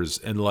covers,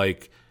 and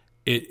like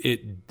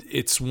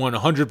it's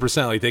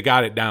 100% like they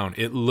got it down.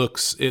 It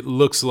looks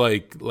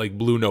like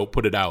Blue Note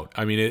put it out.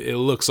 I mean, it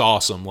looks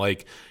awesome.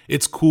 Like,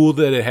 it's cool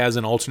that it has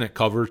an alternate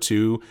cover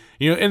too.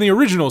 And the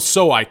original is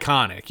so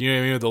iconic. You know what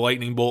I mean? With the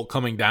lightning bolt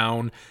coming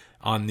down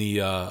on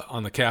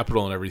the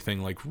Capitol and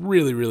everything. Like,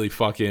 really, really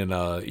fucking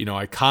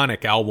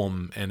iconic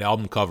album and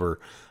album cover.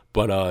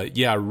 But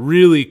yeah,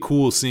 really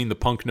cool seeing the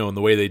punk note and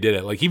the way they did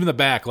it. Like, even the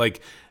back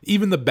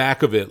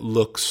of it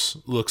looks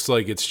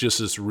like it's just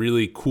this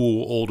really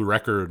cool old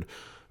record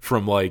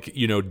from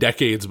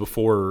decades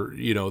before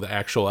the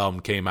actual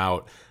album came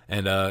out,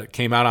 and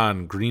came out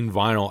on green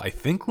vinyl. I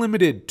think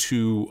limited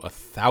to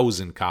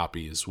 1,000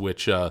 copies,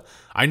 which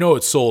I know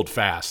it sold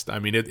fast. I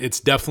mean,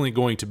 it's definitely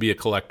going to be a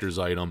collector's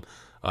item.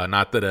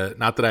 Not that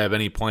I have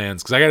any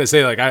plans, because I got to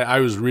say, like, I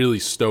was really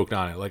stoked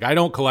on it. Like, I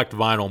don't collect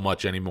vinyl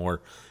much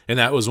anymore. And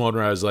that was one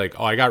where I was like,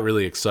 oh, I got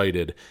really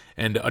excited.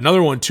 And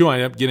another one, too, I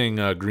ended up getting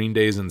Green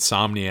Day's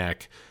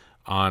Insomniac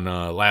on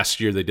last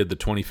year. They did the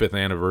 25th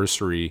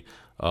anniversary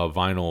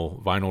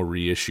vinyl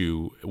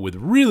reissue with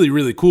really,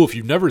 really cool. If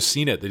you've never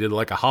seen it, they did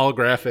like a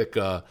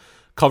holographic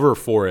cover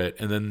for it.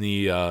 And then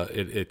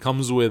it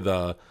comes with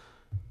a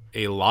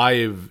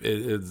live,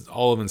 it's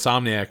all of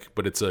Insomniac,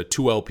 but it's a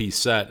 2 LP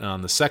set. And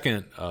on the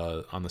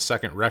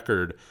second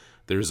record,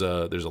 there's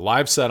a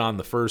live set on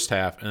the first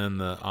half,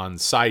 and on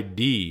side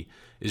D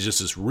is just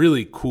this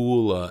really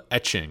cool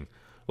etching,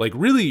 like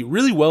really,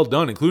 really well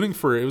done, including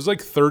it was like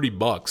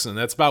 $30, and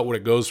that's about what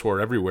it goes for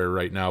everywhere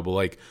right now. But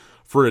like,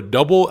 for a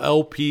double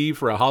LP,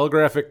 for a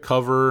holographic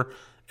cover,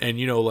 and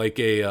like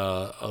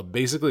a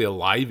basically a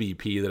live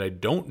EP that I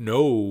don't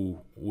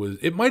know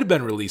it might have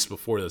been released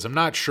before this. I'm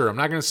not sure. I'm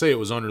not going to say it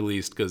was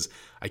unreleased because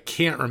I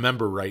can't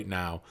remember right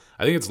now.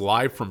 I think it's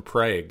live from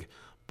Prague,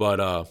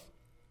 but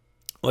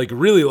like,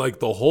 really, like,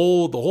 the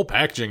whole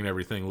packaging and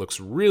everything looks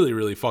really,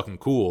 really fucking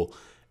cool.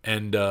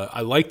 And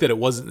I like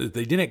that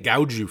they didn't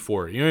gouge you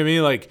for it. You know what I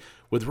mean? Like,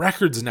 with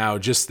records now,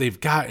 just they've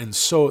gotten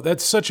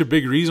that's such a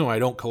big reason why I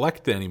don't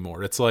collect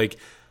anymore. It's like,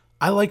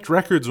 I liked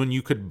records when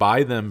you could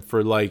buy them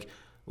for like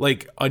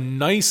a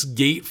nice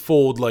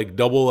gatefold, like,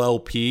 double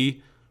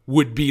LP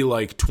would be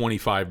like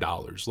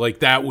 $25. Like,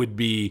 that would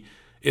be,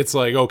 it's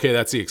like, okay,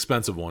 that's the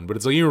expensive one. But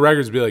it's like, even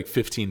records would be like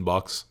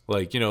 $15.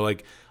 Like,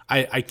 like,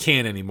 I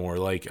can't anymore.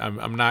 Like,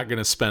 I'm not going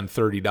to spend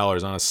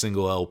 $30 on a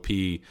single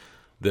LP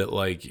that,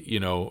 like,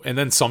 and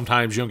then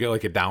sometimes you don't get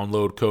like a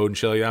download code and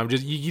shit like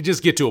that. You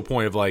just get to a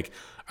point of like,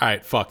 all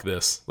right, fuck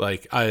this.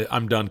 Like,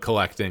 I'm done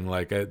collecting.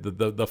 Like,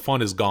 the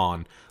fun is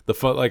gone. The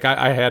fun, like,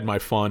 I had my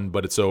fun,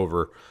 but it's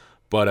over.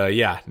 But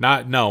yeah,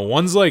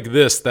 ones like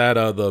this, that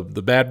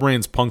the Bad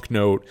Brains Punk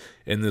Note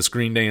and this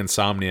Green Day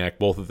Insomniac,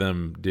 both of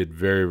them did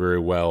very, very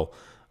well.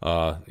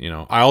 I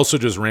also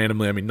just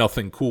randomly, I mean,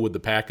 nothing cool with the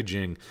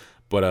packaging,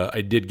 but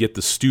I did get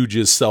the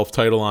Stooges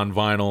self-title on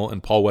vinyl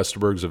and Paul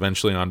Westerberg's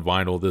eventually on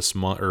vinyl this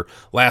month, or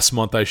last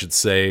month, I should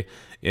say,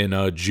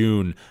 in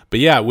June. But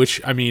yeah, which,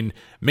 I mean,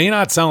 may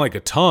not sound like a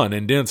ton,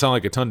 and didn't sound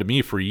like a ton to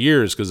me for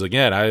years, because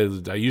again,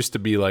 I used to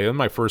be like, in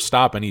my first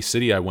stop, any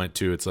city I went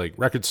to, it's like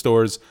record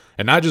stores,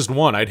 and not just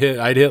one. I'd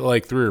hit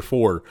like 3 or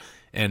 4,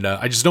 and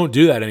I just don't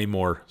do that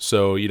anymore.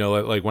 So,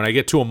 like when I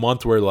get to a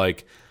month where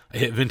like I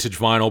hit vintage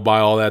vinyl,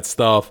 buy all that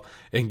stuff,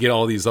 and get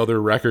all these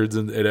other records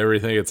and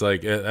everything, it's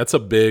like, that's a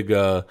big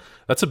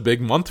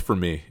month for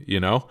me,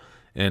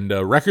 And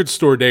Record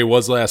Store Day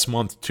was last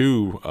month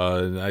too.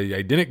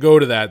 I didn't go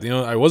to that.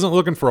 I wasn't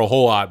looking for a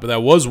whole lot, but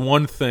that was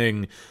one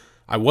thing.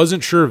 I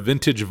wasn't sure if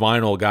Vintage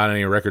Vinyl got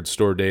any Record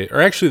Store Day.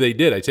 Or actually, they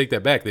did. I take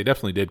that back. They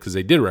definitely did because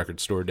they did Record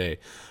Store Day.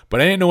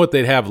 But I didn't know what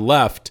they'd have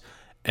left.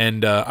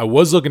 And I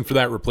was looking for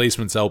that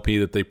Replacements LP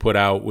that they put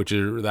out, which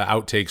are the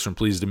outtakes from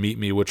Pleased to Meet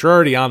Me, which are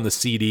already on the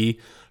CD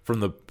from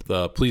the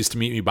Pleased to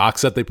Meet Me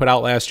box set they put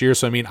out last year.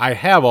 So, I mean, I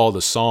have all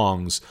the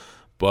songs.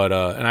 But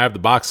and I have the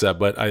box set,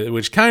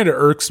 which kind of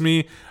irks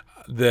me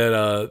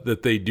that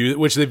they do,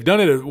 which they've done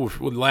it with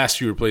the last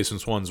few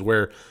Replacements ones,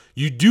 where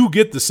you do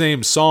get the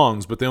same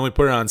songs, but they only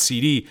put it on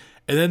CD,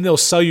 and then they'll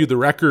sell you the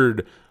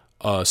record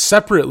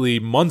separately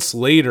months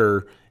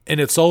later, and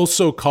it's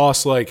also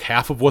costs like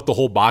half of what the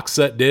whole box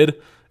set did.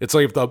 It's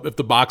like if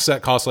the box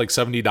set costs like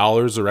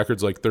 $70, the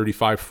record's like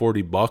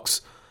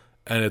 $35-$40,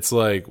 and it's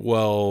like,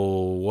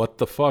 well, what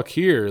the fuck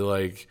here?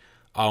 Like,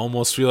 I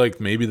almost feel like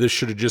maybe this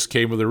should have just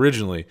came with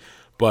originally.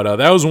 But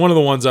that was one of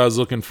the ones I was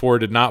looking for.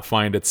 Did not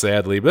find it,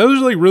 sadly. But that was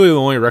like really the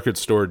only Record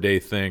Store Day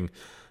thing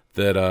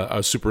that I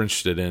was super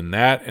interested in.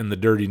 That and the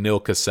Dirty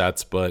Nil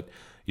cassettes. But,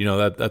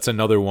 that's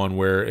another one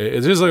where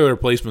it's just like a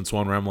Replacements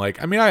one where I'm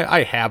like, I mean,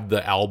 I have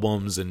the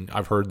albums and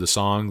I've heard the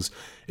songs.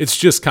 It's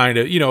just kind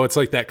of, it's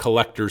like that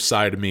collector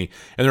side of me.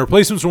 And the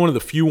Replacements are one of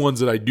the few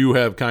ones that I do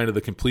have kind of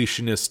the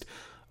completionist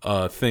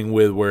thing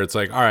with, where it's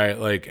like, all right,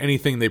 like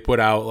anything they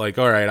put out, like,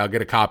 all right, I'll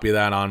get a copy of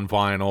that on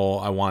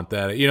vinyl. I want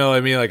that. You know what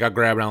I mean? Like, I'll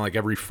grab it on like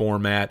every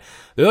format.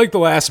 They're like the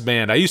last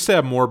band. I used to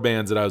have more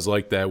bands that I was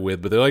like that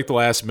with, but they're like the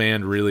last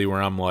band really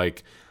where I'm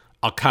like,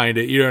 I'll kind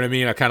of, you know what I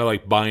mean? I kind of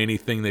like buy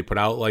anything they put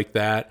out like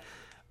that.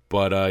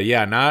 But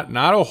yeah,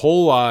 not a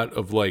whole lot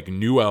of like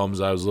new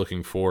albums I was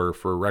looking for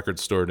Record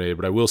Store Day.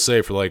 But I will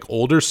say for like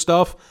older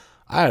stuff,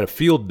 I had a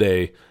field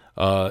day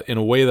in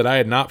a way that I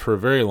had not for a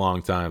very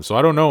long time. So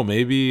I don't know.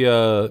 Maybe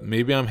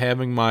I'm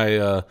having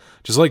my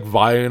just like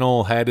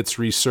vinyl had its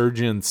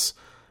resurgence,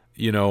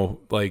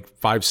 like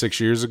 5-6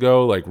 years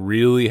ago. Like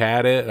really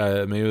had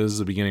it. Maybe this is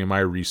the beginning of my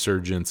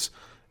resurgence,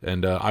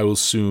 and I will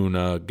soon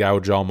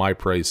gouge all my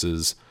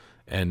prices,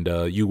 and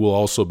you will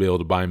also be able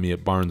to buy me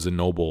at Barnes and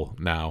Noble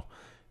now.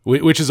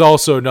 Which is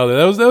also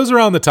another. That was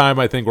around the time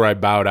I think where I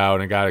bowed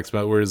out and got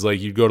expensive. Whereas like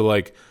you'd go to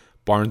like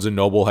Barnes and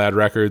Noble had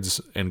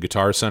records, and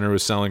Guitar Center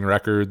was selling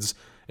records,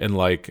 and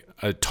like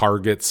a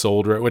Target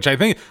sold, which I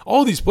think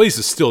all these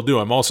places still do.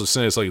 I'm also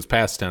saying it's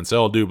past tense. They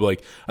all do, but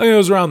like I think it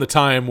was around the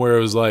time where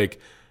it was like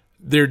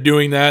they're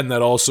doing that, and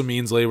that also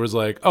means labor's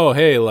like, oh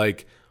hey,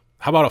 like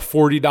how about a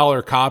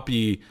 $40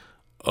 copy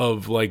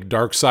of like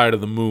Dark Side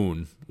of the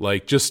Moon,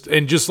 like just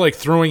like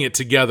throwing it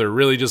together,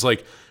 really just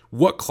like.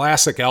 What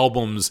classic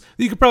albums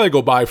you could probably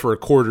go buy for a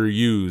quarter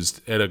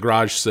used at a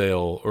garage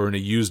sale or in a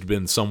used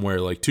bin somewhere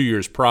like 2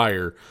 years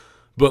prior,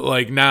 but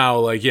like now,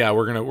 like yeah,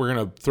 we're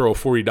gonna throw a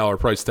 $40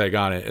 price tag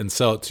on it and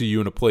sell it to you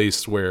in a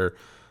place where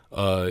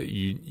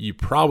you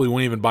probably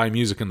wouldn't even buy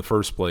music in the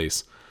first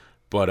place.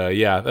 But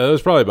yeah, that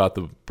was probably about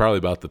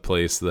the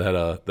place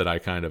that I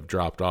kind of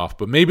dropped off.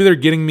 But maybe they're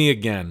getting me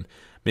again.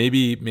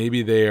 Maybe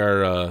they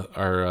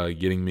are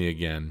getting me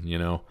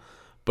again.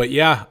 But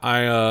yeah,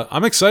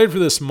 I'm excited for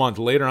this month.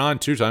 Later on,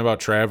 too, talking about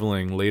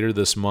traveling, later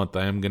this month,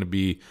 I am going to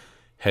be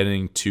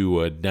heading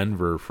to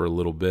Denver for a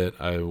little bit.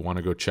 I want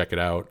to go check it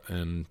out,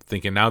 and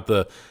thinking now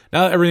that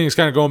everything's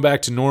kind of going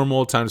back to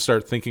normal, time to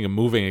start thinking of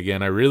moving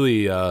again.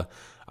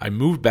 I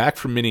moved back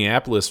from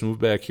Minneapolis, moved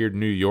back here to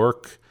New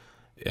York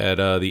at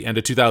the end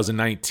of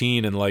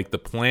 2019, and like the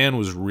plan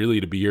was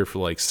really to be here for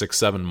like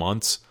 6-7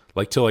 months,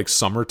 like till like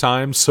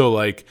summertime. So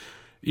like,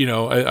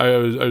 I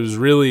was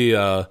really.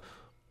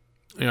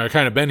 I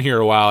kind of been here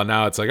a while, and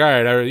now it's like, all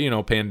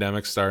right,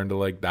 pandemic's starting to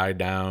like die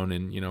down,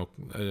 and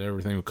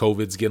everything with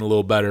COVID's getting a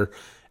little better,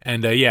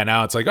 and yeah,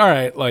 now it's like, all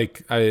right,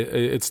 like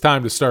it's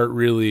time to start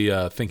really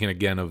thinking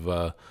again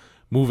of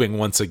moving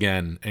once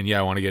again, and yeah,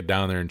 I want to get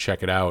down there and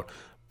check it out,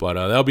 but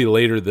that'll be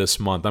later this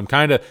month. I'm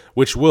kind of,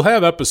 which we'll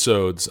have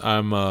episodes.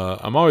 I'm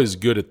always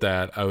good at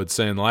that. I would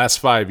say in the last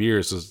 5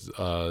 years,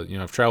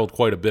 I've traveled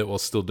quite a bit while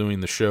still doing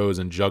the shows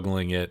and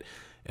juggling it,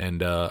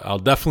 and I'll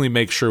definitely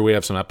make sure we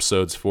have some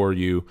episodes for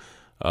you.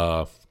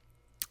 I've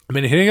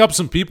been hitting up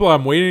some people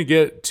I'm waiting to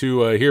get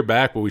to hear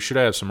back, but we should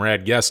have some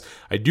rad guests.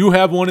 I do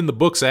have one in the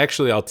books,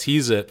 actually. I'll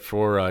tease it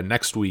for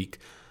next week.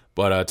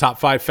 But top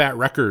 5 Fat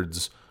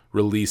Records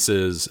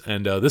releases,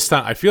 and this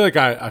time I feel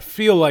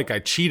like I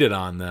cheated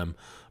on them,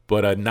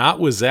 but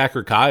not with Zach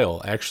or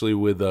Kyle. Actually,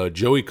 with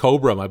Joey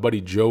Cobra, my buddy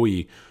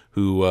Joey,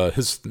 who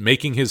is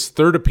making his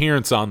 3rd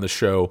appearance on the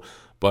show.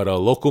 But a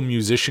local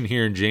musician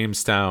here in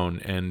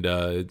Jamestown, and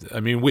I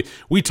mean,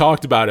 we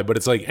talked about it, but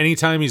it's like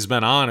anytime he's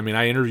been on, I mean,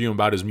 I interview him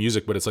about his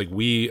music, but it's like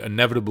we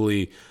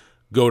inevitably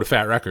go to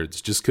Fat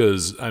Records just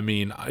because, I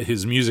mean,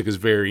 his music is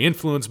very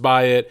influenced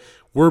by it.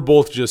 We're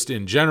both just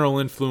in general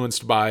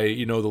influenced by,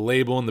 the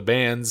label and the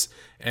bands,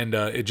 and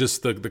it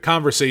just, the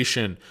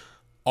conversation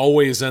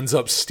always ends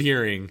up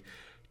steering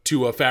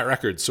to a Fat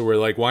Records. So we're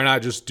like, why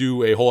not just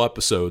do a whole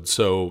episode?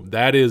 So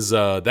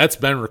that's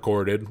been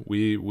recorded.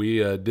 We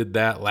did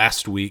that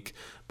last week,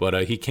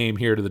 But he came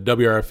here to the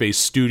WRFA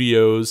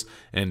studios,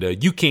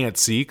 and you can't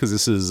see because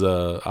this is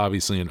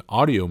obviously an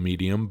audio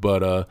medium,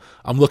 but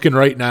I'm looking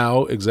right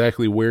now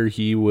exactly where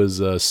he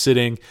was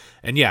sitting.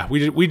 And yeah,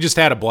 we just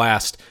had a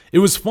blast. It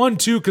was fun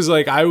too because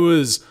like I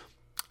was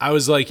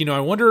like, I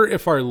wonder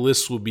if our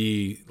list will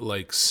be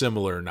like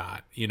similar or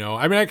not.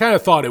 I mean, I kind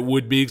of thought it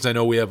would be because I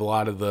know we have a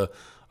lot of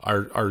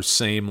our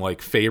same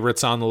like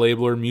favorites on the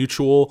label are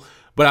mutual.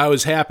 But I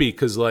was happy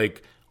because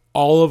like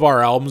all of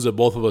our albums that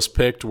both of us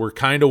picked were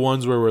kind of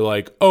ones where we're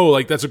like, oh,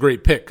 like that's a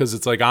great pick because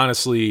it's like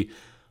honestly,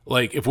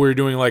 like if we were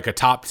doing like a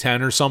top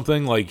 10 or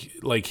something,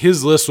 like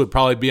his list would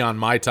probably be on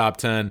my top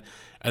 10,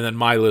 and then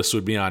my list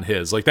would be on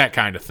his, like that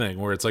kind of thing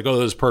where it's like, oh,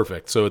 this is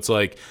perfect. So it's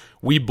like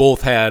we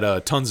both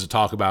had tons to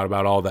talk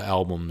about all the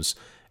albums,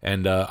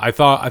 and I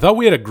thought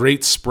we had a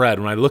great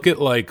spread. When I look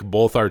at like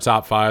both our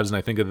top fives and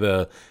I think of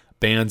the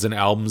bands and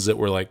albums that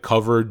were like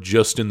covered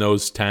just in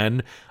those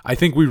 10, I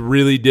think we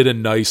really did a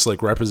nice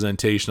like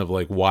representation of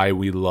like why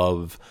we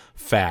love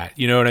Fat,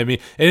 you know what I mean?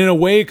 And in a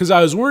way, because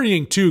I was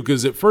worrying too,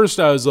 because at first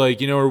I was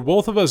like, are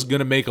both of us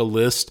gonna make a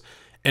list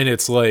and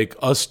it's like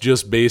us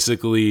just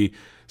basically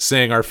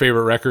saying our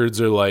favorite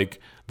records are like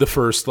the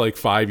first like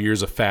 5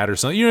 years of Fat or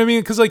something, you know what I mean?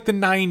 Because like the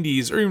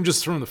 90s or even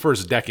just from the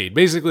first decade,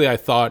 basically I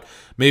thought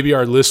maybe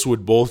our list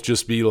would both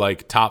just be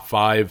like top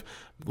 5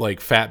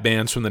 like Fat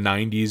bands from the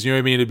 90s, you know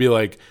what I mean? It'd be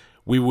like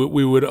we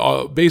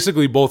would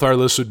basically both our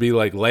lists would be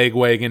like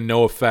Lagwagon,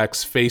 No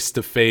Effects, Face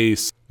to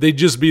Face. They'd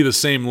just be the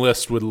same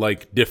list with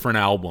like different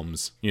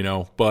albums,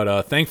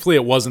 But thankfully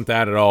it wasn't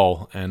that at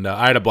all, and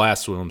I had a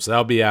blast with them. So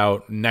that'll be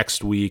out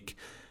next week,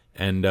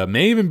 and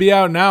may even be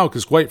out now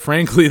because quite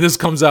frankly, this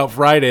comes out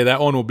Friday.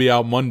 That one will be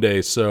out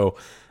Monday, so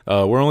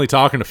we're only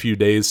talking a few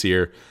days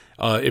here.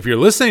 If you're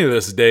listening to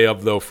this day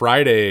of though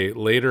Friday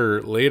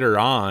later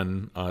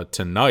on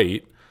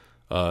tonight.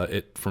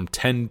 From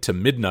 10 to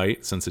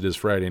midnight, since it is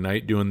Friday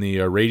night, doing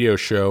the radio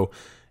show.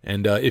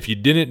 And if you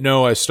didn't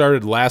know, I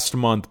started last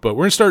month, but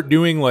we're going to start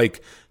doing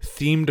like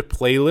themed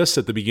playlists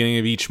at the beginning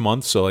of each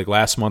month. So like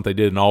last month I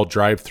did an all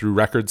drive-through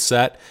record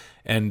set,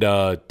 and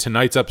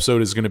tonight's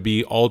episode is going to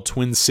be all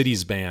Twin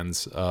Cities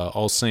bands,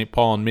 all St.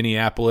 Paul and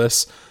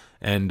Minneapolis.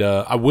 And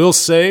I will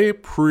say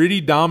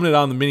pretty dominant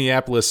on the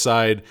Minneapolis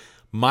side.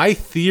 My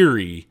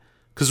theory,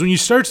 because when you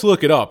start to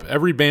look it up,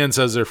 every band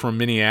says they're from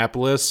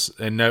Minneapolis,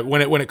 and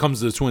when it comes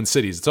to the Twin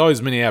Cities, it's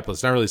always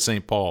Minneapolis, not really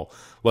St. Paul.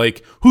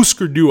 Like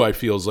Husker Du, I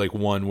feel is like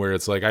one where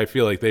it's like I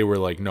feel like they were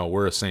like, no,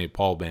 we're a St.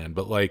 Paul band,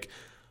 but like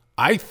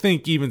I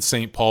think even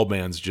St. Paul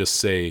bands just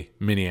say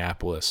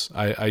Minneapolis.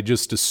 I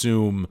just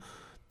assume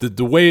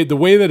the way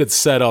that it's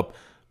set up,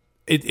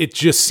 it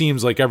just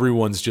seems like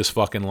everyone's just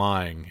fucking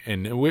lying,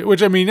 and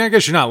which I mean, I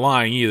guess you're not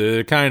lying either.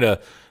 They're kind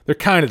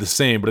of the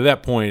same, but at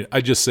that point,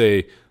 I just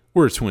say,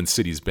 we're a Twin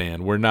Cities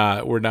band. We're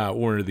not one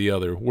or the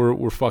other.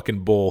 We're fucking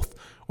both.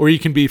 Or you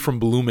can be from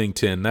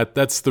Bloomington.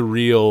 That's the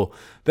real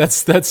like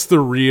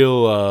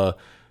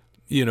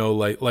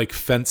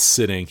fence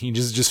sitting. You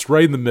just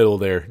right in the middle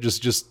there.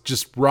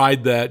 Just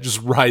ride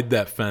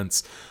that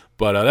fence.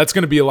 But that's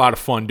going to be a lot of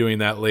fun doing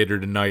that later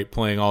tonight,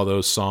 playing all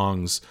those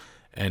songs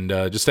and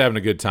just having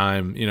a good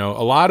time.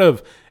 A lot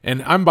of,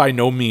 and I'm by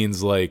no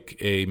means like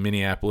a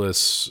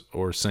Minneapolis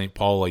or St.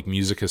 Paul like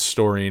music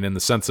historian in the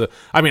sense of,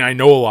 I mean, I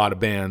know a lot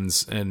of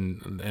bands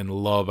and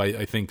love.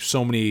 I think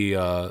so many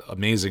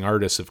amazing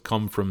artists have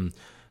come from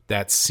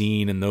that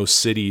scene in those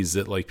cities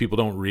that like people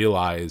don't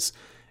realize,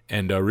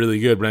 and really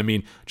good. But I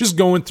mean, just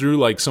going through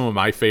like some of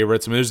my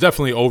favorites, I mean, there's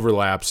definitely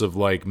overlaps of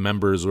like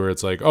members where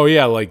it's like, oh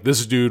yeah, like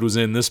this dude was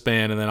in this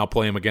band and then I'll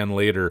play him again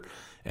later.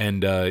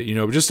 And,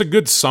 just a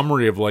good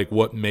summary of like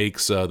what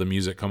makes the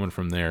music coming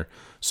from there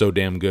so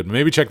damn good.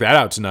 Maybe check that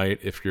out tonight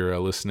if you're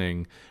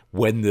listening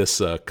when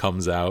this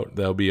comes out.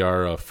 That'll be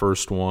our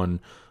first one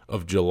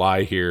of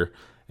July here.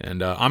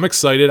 And I'm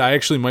excited. I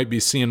actually might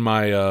be seeing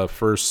my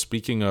first,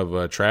 speaking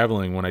of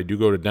traveling, when I do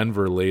go to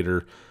Denver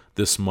later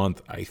this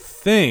month. I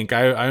think,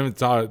 I haven't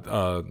got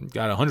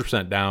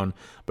 100% down,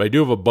 but I do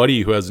have a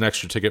buddy who has an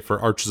extra ticket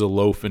for Arches of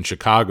Loaf in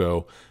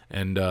Chicago,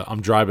 and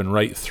I'm driving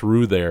right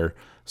through there.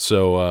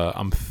 So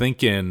I'm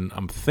thinking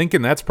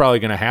that's probably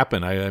going to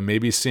happen. I may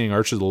be seeing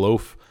Arches of the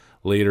Loaf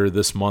later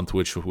this month,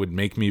 which would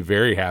make me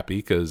very happy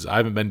because I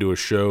haven't been to a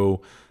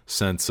show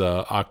since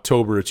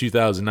October of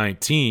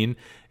 2019,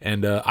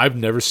 and I've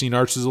never seen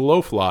Arches of the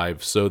Loaf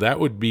live. So that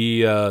would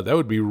be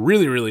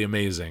really, really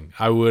amazing.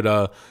 I would,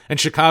 and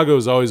Chicago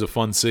is always a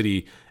fun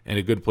city and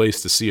a good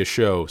place to see a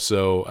show.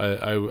 So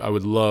I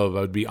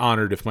would be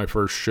honored if my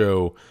first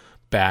show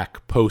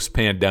back post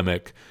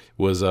pandemic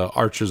was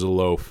Arches of the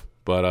Loaf.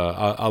 But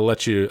I'll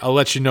let you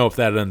know if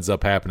that ends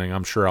up happening.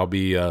 I'm sure I'll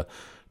be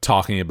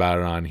talking about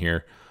it on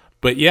here.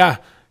 But yeah,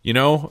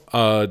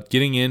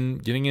 getting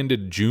into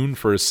June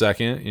for a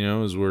second,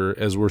 as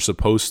we're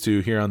supposed to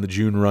here on the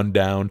June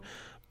rundown.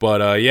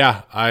 But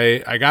yeah,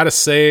 I gotta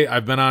say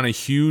I've been on a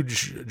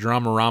huge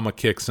Dramarama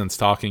kick since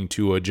talking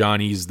to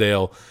John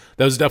Easdale.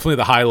 That was definitely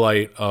the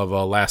highlight of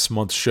last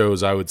month's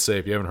shows, I would say.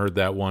 If you haven't heard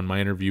that one, my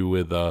interview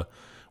with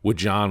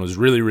John was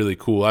really, really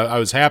cool. I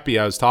was happy.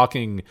 I was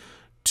talking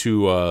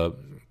to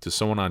to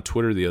someone on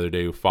Twitter the other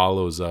day who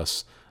follows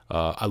us.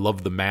 I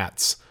love the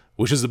Mats,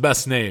 which is the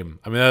best name.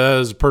 I mean, that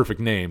is a perfect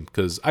name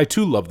because I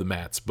too love the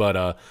Mats.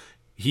 But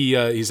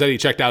he said he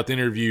checked out the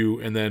interview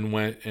and then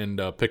went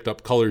and picked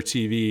up Color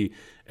TV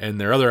and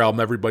their other album,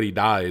 Everybody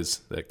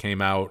Dies, that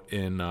came out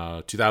in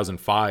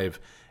 2005.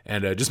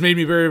 And just made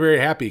me very, very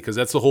happy because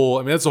that's the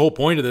whole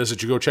point of this,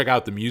 that you go check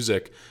out the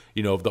music,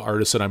 of the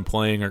artists that I'm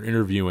playing or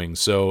interviewing.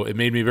 So it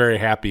made me very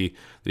happy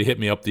that he hit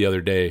me up the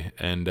other day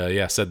and,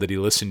 said that he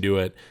listened to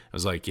it. I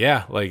was like,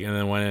 yeah, and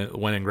then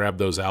went and grabbed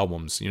those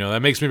albums.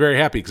 That makes me very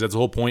happy because that's the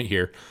whole point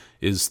here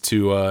is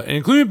to, and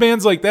including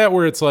bands like that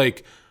where it's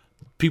like,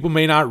 people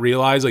may not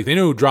realize, like, they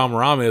know who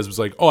Dramarama is, but it's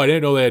like, oh, I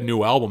didn't know they had a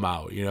new album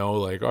out,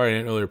 like, oh, I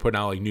didn't know they were putting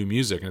out, like, new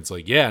music. And it's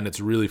like, yeah, and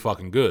it's really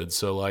fucking good.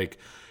 So, like,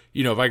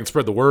 if I can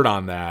spread the word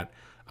on that,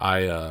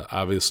 I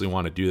obviously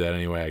want to do that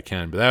any way I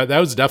can. But that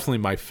was definitely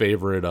my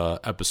favorite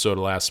episode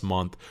of last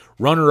month.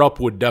 Runner-up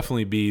would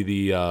definitely be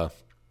the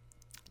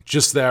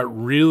just that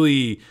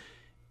really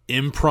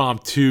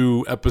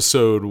impromptu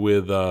episode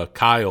with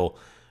Kyle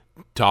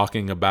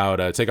talking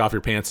about Take Off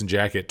Your Pants and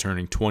Jacket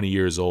turning 20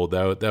 years old.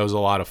 That was a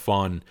lot of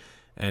fun.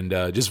 And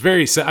just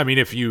very sad. I mean,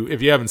 if you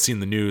haven't seen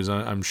the news,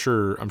 I'm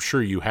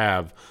sure you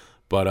have.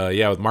 But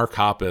with Mark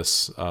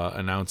Hoppus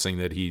announcing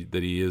that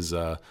he is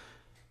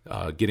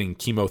getting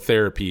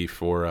chemotherapy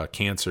for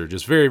cancer,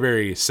 just very,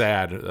 very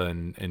sad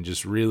and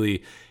just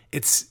really,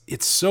 it's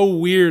so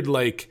weird.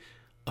 Like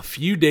a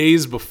few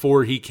days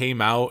before he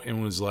came out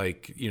and was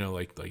like,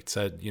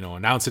 said,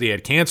 announced that he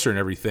had cancer and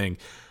everything.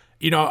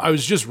 I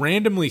was just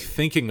randomly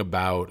thinking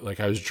about, like,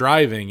 I was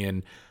driving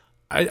and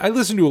I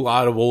listen to a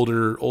lot of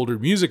older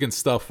music and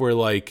stuff where,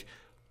 like,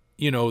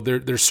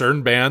 there's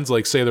certain bands,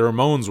 like, say, the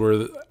Ramones,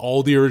 where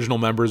all the original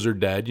members are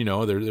dead.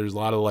 There's a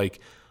lot of, like,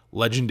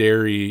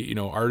 legendary,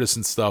 artists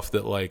and stuff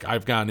that, like,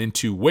 I've gotten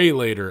into way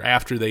later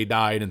after they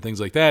died and things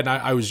like that. And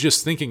I was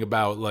just thinking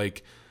about,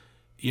 like,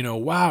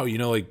 wow,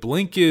 like,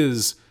 Blink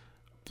is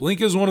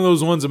one of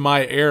those ones in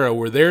my era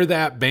where they're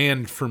that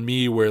band for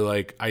me where,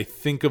 like, I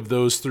think of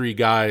those three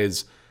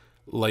guys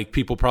like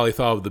people probably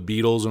thought of the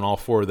Beatles when all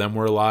four of them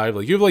were alive.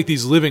 Like, you have, like,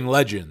 these living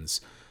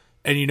legends.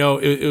 And,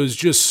 it was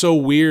just so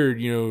weird,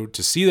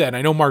 to see that. And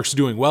I know Mark's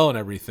doing well and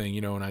everything,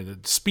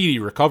 and speedy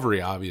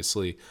recovery,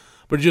 obviously.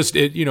 But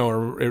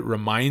it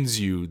reminds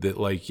you that,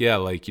 like, yeah,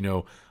 like,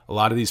 a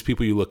lot of these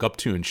people you look up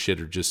to and shit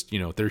are just,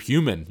 they're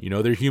human,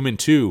 they're human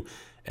too.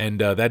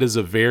 And that is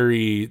a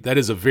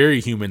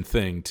very human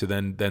thing to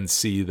then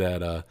see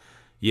that,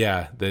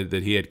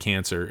 that he had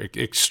cancer.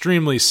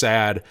 Extremely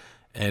sad.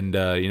 And,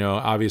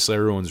 obviously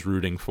everyone's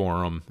rooting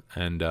for him.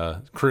 And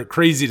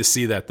crazy to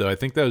see that, though. I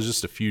think that was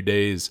just a few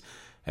days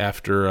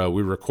after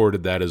we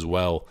recorded that as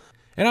well.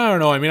 And I don't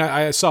know. I mean,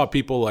 I saw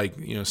people, like,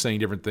 saying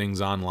different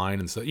things online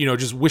and stuff,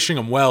 just wishing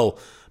him well.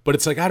 But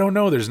it's like, I don't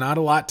know. There's not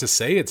a lot to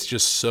say. It's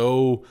just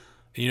so,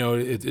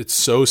 it's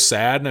so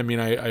sad. And I mean,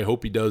 I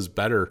hope he does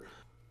better.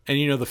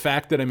 And, the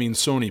fact that, I mean,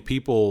 so many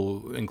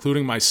people,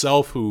 including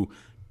myself, who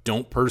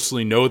don't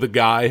personally know the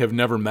guy, have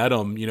never met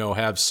him,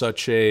 have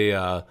such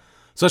an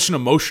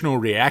emotional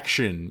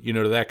reaction,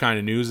 to that kind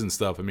of news and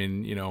stuff. I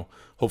mean,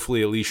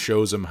 hopefully at least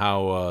shows him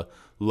how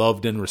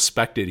loved and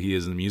respected he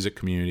is in the music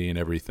community and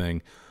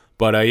everything.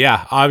 But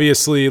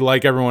obviously,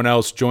 like everyone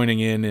else, joining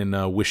in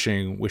and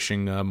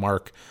wishing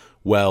Mark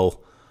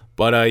well.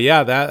 But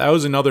that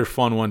was another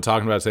fun one,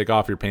 talking about Take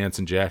Off Your Pants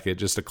and Jacket,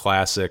 just a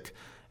classic.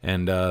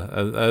 And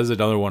that is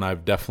another one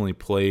I've definitely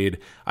played.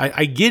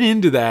 I get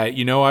into that,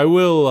 I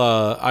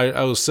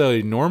will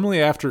say,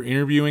 normally after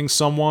interviewing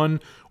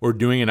someone or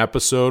doing an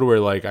episode where,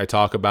 like, I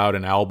talk about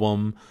an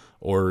album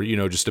or,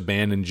 just a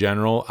band in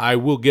general, I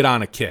will get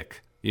on a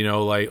kick,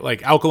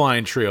 like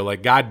Alkaline Trio,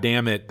 like, God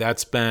damn it,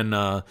 that's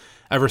been,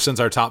 ever since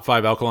our top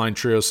 5 Alkaline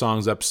Trio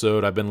songs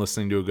episode, I've been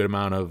listening to a good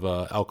amount of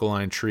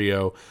Alkaline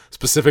Trio,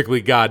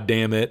 specifically God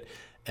damn it.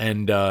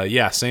 And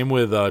same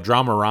with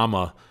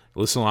Dramarama.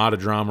 Listen to a lot of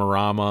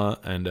Dramarama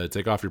and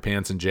Take Off Your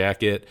Pants and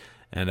Jacket.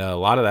 And a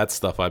lot of that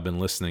stuff I've been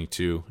listening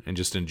to and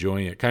just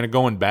enjoying it. Kind of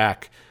going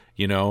back,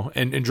 and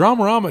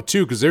Dramarama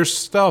too, because there's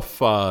stuff,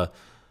 I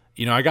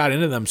got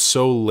into them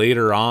so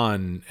later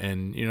on.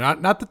 And,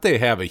 not that they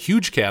have a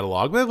huge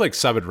catalog, but they have like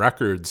 7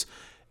 records.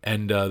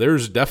 And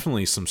there's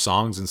definitely some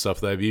songs and stuff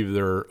that I've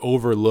either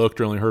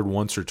overlooked or only heard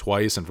once or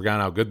twice and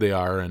forgotten how good they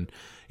are. And,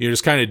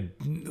 just kind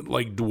of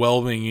like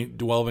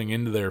delving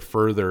into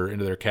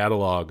their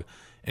catalog.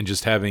 And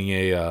just having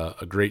a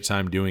great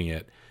time doing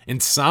it.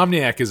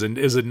 Insomniac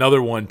is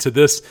another one to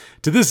this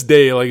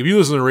day. Like, if you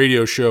listen to the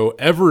radio show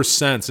ever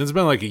since, it's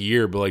been like a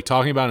year, but like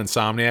talking about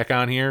Insomniac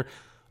on here,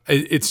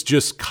 it's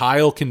just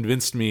Kyle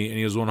convinced me, and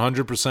he was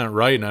 100%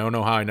 right. And I don't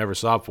know how I never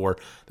saw it before.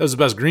 That was the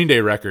best Green Day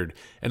record,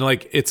 and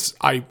like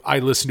I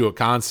listen to it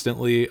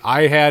constantly.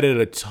 I had it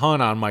a ton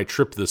on my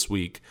trip this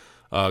week,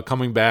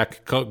 going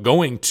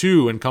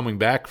to and coming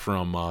back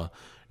from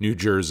New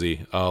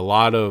Jersey. A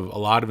lot of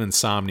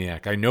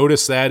Insomniac. I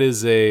noticed that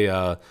is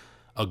a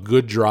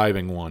good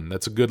driving one.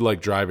 That's a good,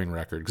 like, driving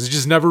record because it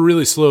just never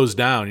really slows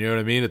down. You know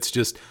what I mean? It's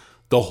just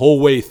the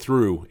whole way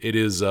through. It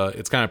is.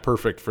 It's kind of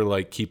perfect for,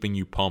 like, keeping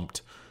you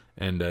pumped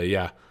And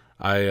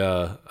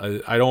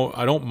I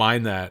don't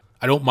mind that.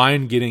 I don't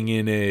mind getting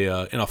in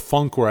a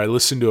funk where I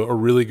listen to a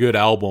really good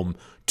album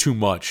too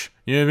much.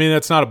 You know what I mean?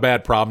 That's not a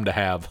bad problem to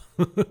have.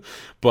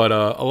 But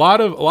a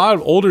lot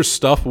of older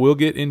stuff. We'll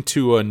get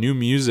into new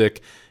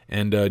music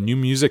and new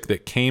music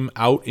that came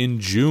out in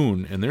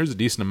June, and there's a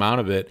decent amount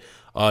of it.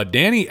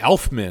 Danny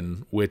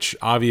Elfman, which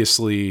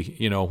obviously,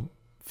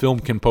 film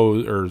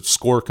composer or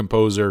score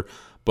composer,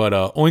 but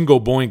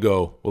Oingo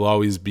Boingo will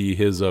always be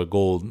his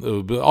gold.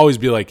 It will always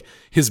be like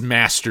his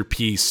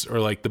masterpiece or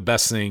like the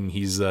best thing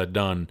he's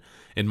done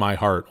in my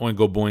heart.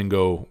 Oingo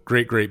Boingo,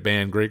 great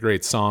band,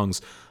 great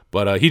songs.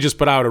 But he just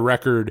put out a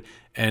record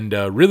and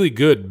really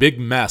good, Big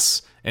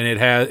Mess. And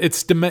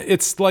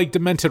it's like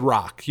demented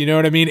rock. You know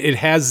what I mean? It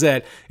has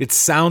that. It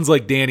sounds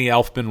like Danny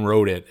Elfman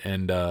wrote it,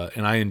 and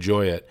I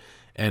enjoy it.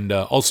 And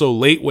also,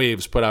 Late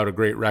Waves put out a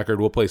great record.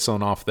 We'll play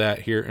something off that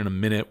here in a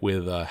minute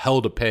with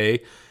Hell to Pay.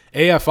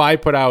 AFI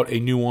put out a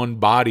new one,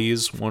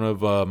 Bodies, one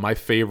of my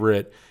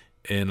favorite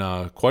in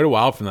quite a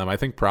while from them. I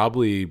think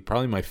probably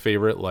my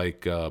favorite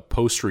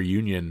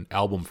post-reunion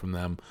album from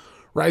them.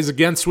 Rise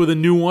Against with a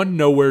new one,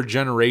 Nowhere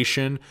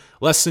Generation.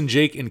 Less Than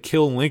Jake and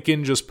Kill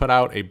Lincoln just put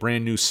out a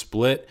brand new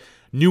split.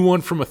 New one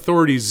from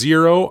Authority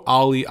Zero,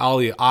 Ollie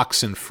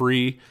Oxen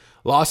Free.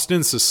 Lost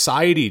in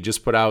Society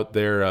just put out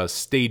their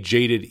Stay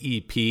Jaded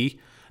EP.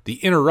 The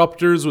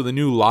Interrupters with a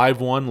new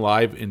live one,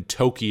 live in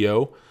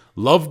Tokyo.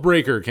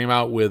 Lovebreaker came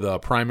out with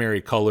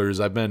Primary Colors.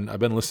 I've been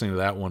listening to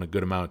that one a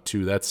good amount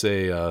too. That's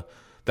a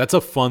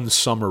fun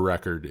summer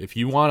record. If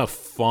you want a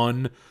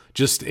fun,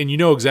 and you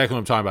know exactly what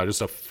I'm talking about,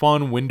 just a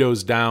fun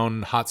windows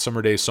down hot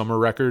summer day summer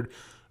record,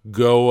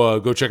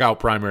 go check out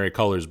Primary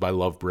Colors by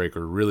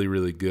Lovebreaker. Really,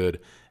 really good.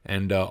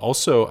 And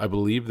also, I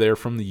believe they're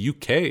from the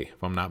UK,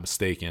 if I'm not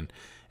mistaken.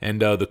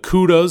 And the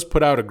Kudas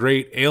put out a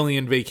great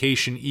Alien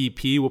Vacation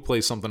EP. We'll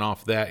play something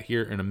off that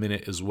here in a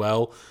minute as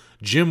well.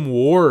 Jim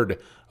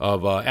Ward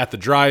of At the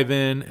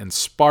Drive-In and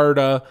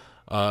Sparta.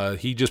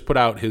 He just put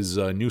out his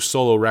new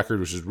solo record,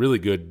 which is really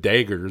good,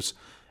 Daggers.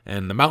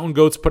 And the Mountain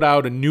Goats put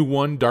out a new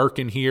one, Dark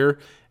in Here.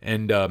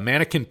 And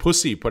Mannequin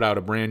Pussy put out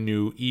a brand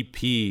new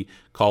EP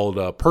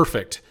called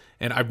Perfect.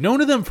 And I've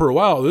known of them for a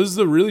while. This is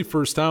the really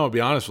first time, I'll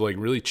be honest,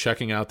 really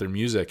checking out their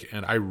music.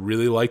 And I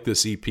really like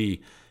this EP.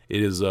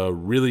 It is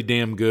really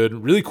damn good.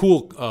 Really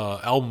cool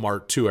album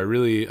art, too.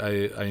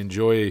 I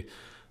enjoy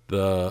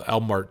the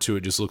album art, too.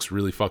 It just looks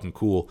really fucking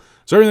cool.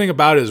 So everything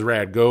about it is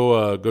rad.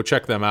 Go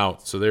check them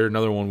out. So they're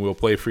another one we'll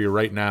play for you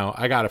right now.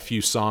 I got a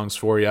few songs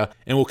for you.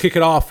 And we'll kick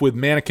it off with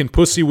Mannequin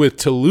Pussy with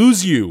To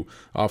Lose You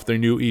off their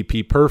new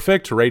EP,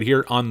 Perfect, right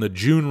here on the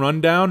June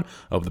rundown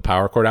of the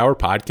Power Chord Hour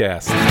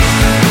podcast.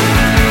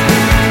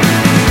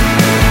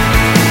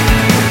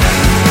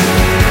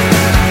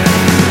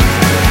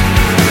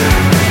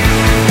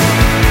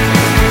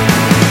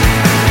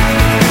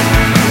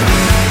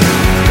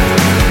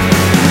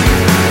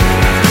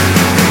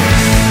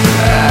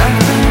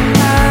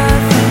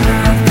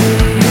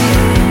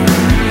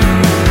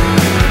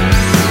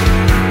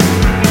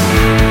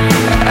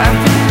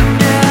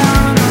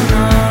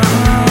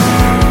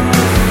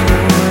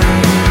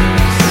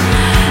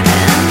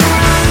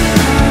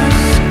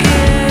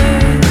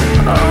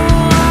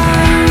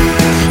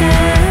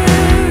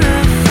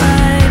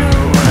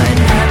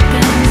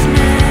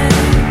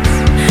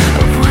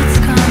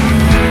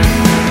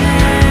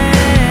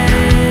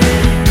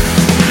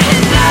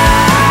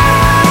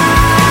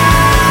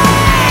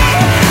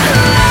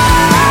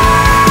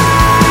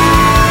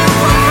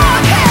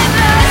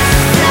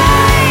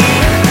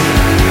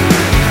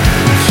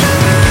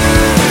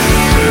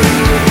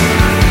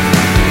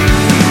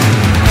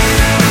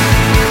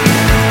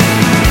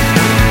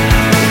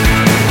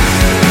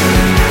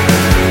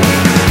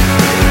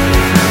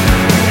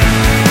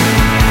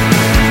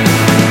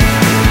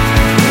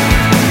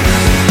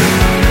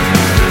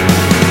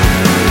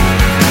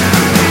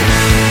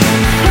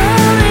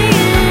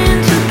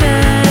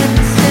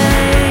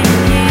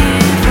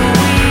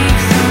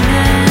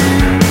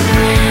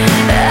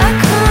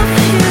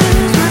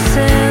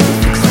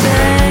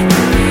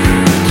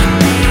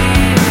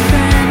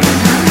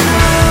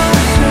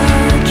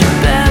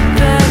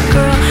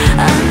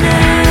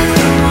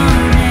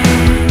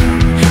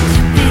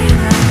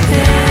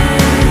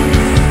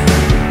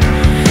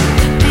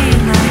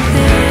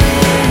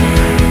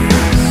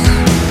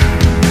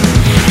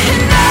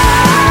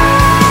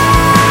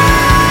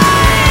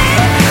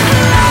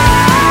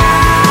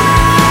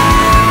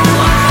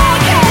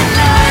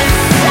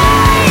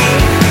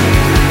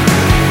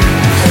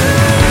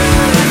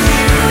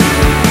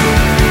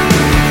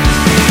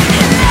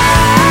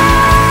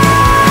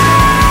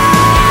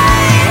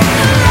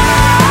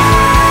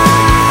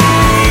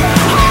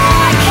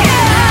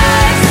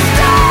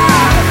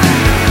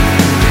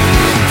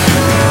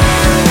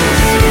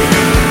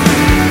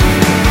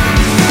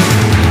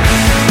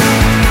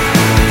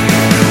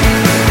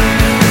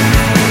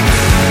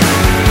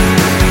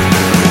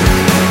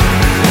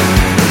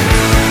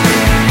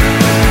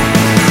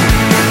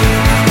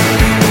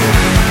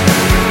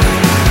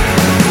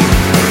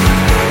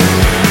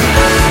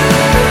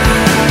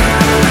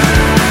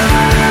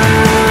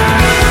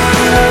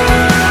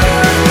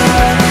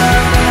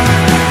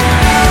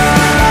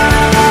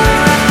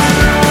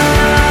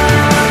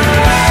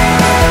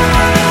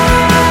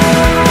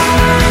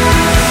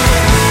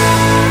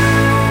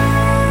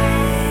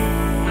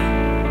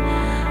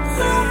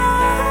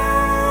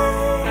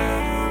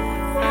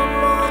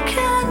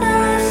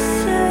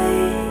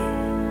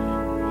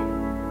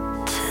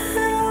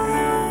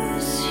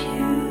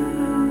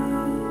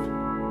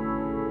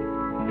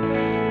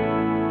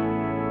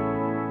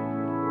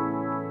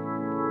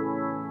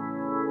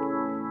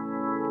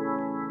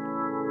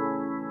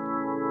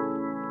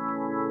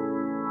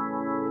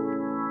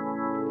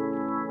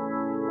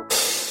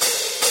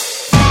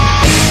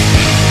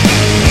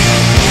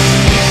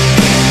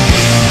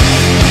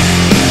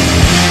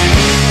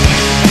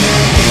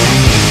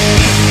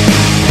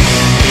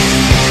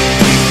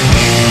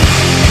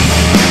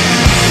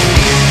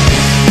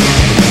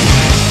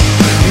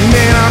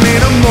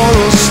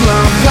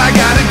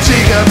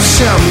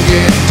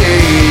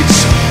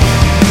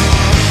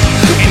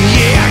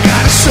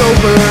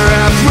 sober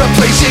up,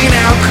 replacing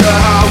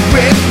alcohol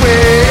with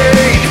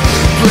weed.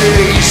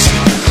 Please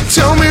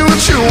tell me what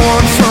you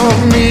want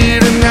from me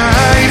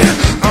tonight.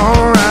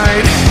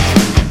 Alright,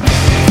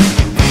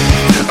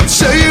 I'll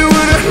tell you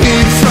what I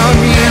need from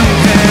you.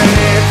 And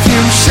if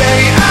you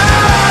say I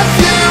love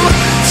you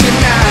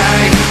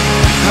tonight,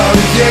 oh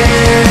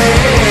yeah,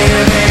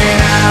 then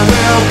I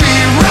will be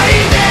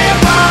right there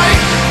by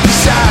your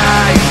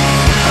side.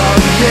 Oh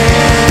yeah.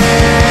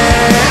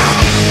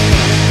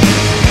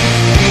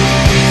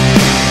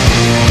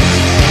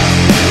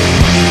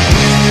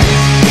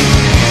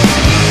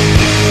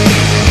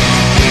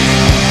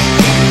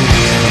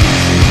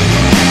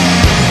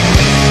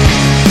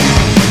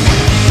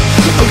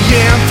 Oh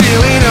yeah, I'm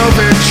feeling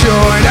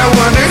overjoyed. I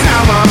wonder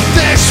how long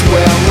this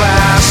will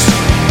last.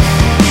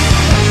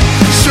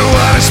 So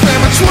I spend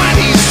my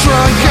 20s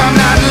drunk, I'm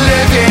not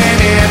living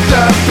in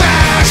the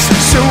past.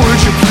 So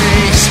would you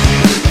please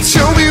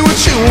tell me what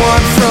you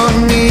want from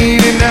me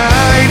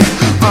tonight?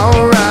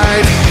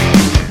 Alright,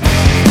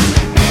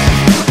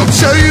 I'll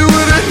tell you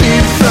what I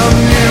need from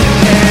you.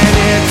 And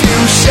if you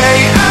say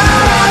I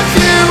love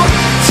you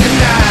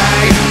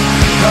tonight,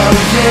 oh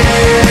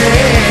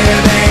yeah,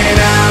 then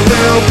I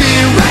will be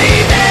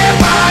right there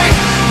by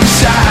your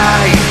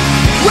side.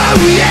 Oh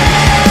yeah,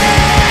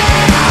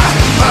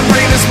 my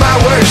brain is my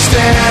worst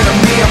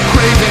enemy. I'm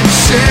craving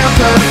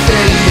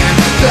sympathy and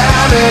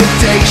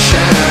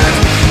validation.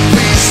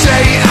 Please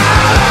say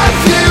I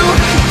love you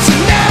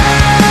tonight.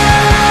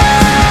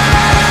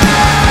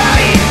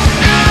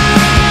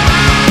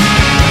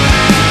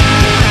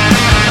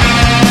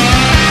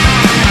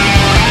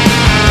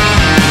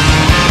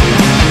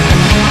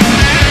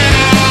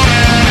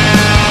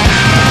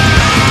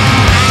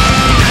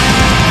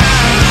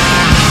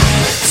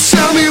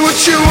 Tell me what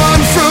you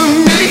want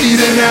from me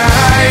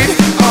tonight.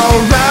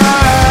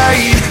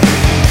 Alright,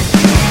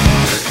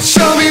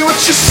 tell me what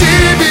you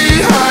see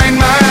behind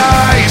my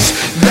eyes.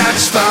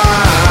 That's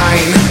fine.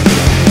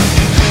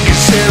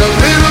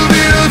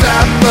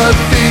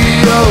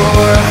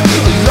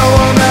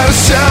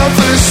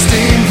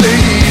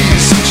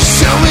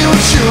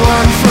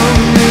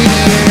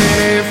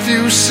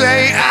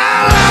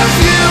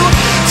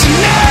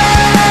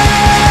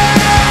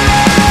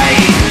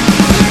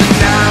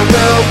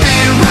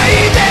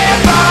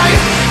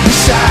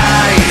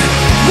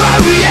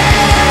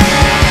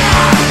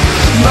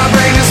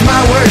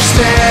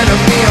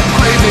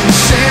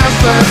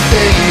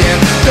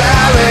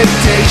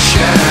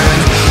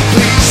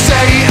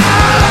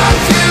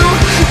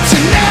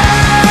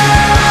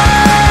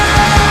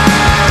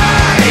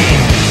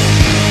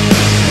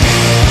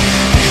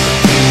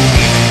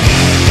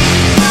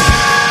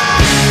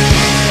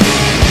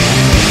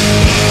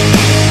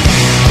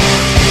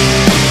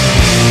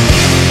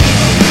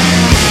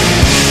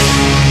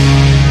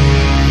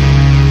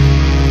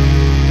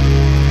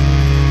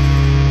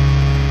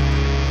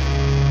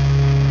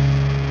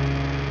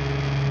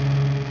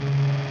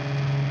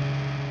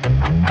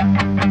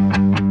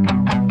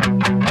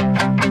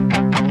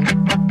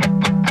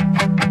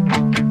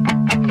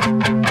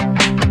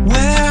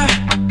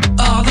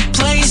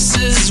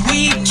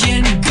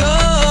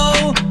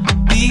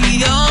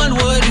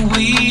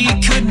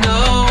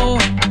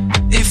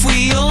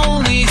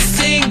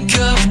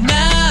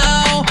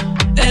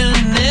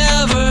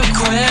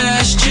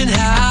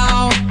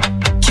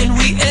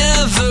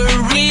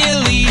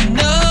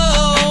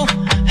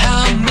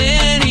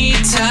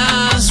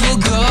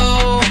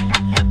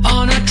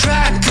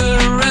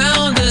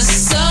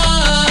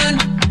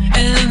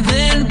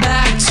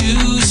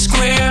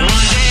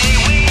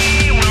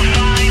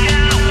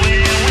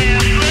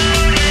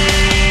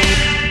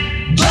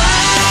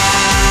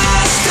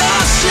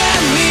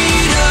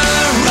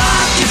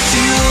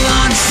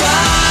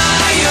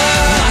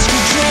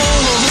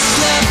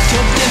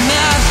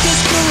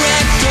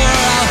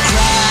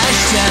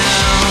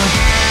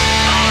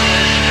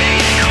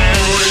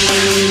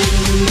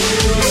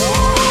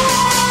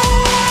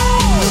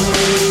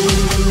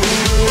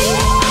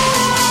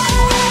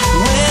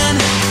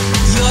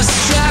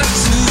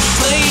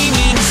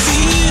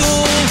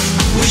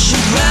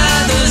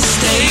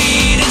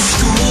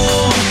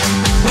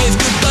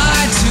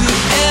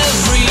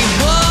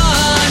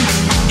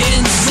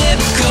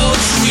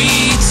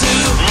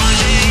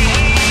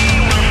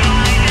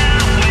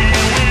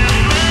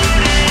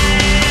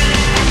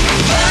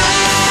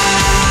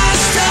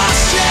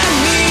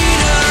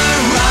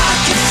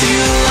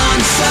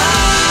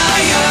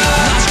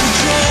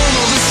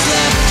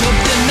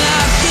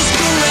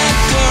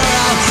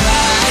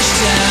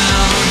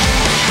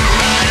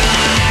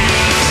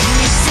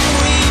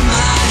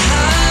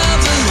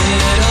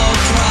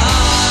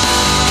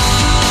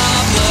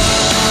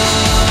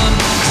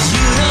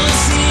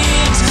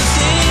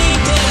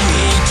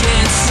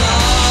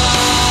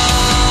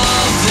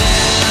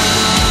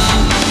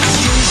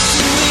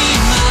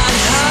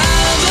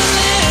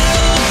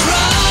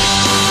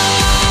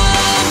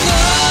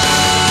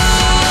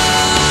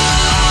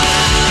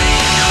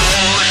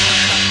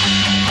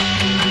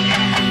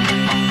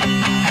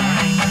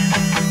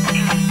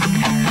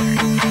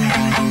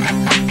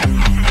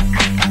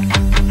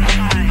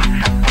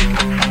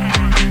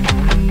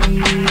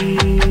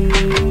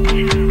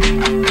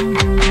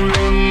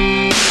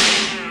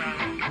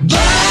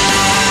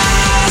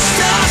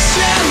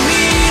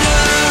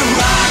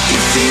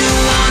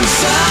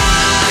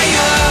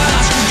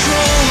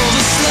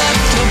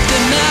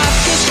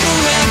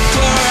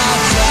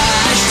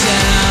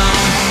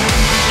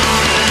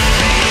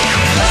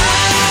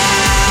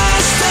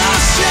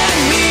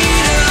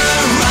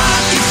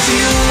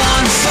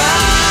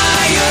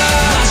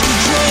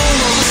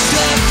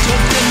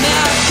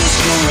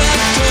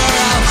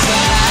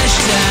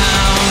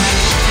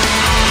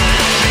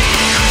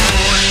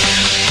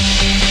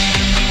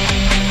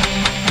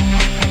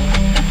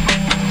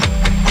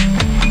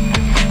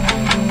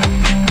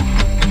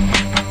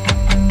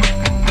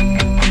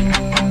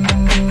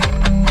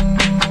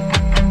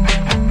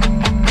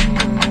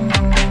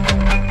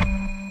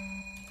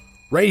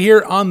 right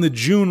here on the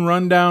June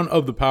rundown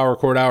of the Power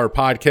Chord Hour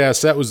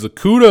podcast. That was the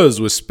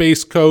Kudas with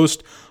Space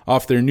Coast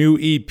off their new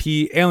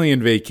EP,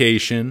 Alien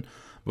Vacation.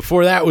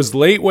 Before that was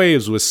Late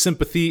Waves with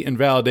Sympathy and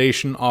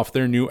Validation off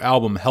their new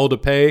album, Hell to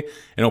Pay.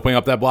 And opening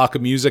up that block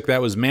of music,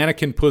 that was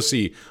Mannequin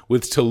Pussy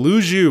with To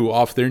Lose You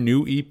off their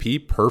new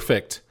EP,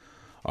 Perfect.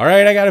 All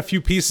right, I got a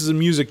few pieces of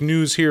music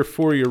news here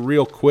for you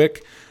real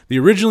quick. The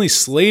originally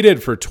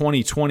slated for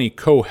 2020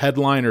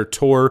 co-headliner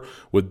tour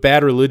with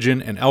Bad Religion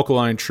and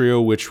Alkaline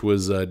Trio, which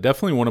was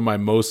definitely one of my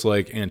most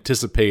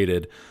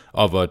anticipated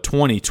of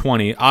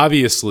 2020.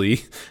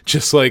 Obviously,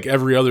 just like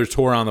every other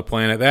tour on the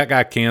planet, that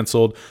got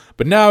canceled.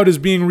 But now it is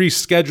being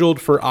rescheduled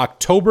for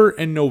October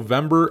and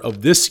November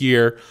of this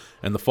year,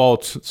 and the fall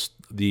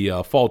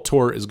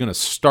tour is going to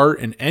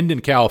start and end in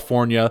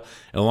California,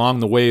 and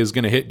along the way is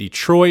going to hit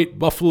Detroit,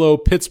 Buffalo,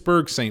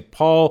 Pittsburgh, St.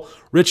 Paul,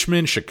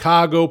 Richmond,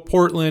 Chicago,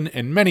 Portland,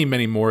 and many,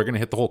 many more. Going to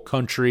hit the whole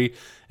country,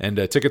 and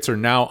tickets are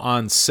now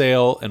on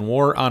sale, and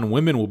War on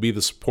Women will be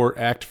the support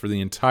act for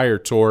the entire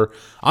tour.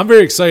 I'm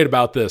very excited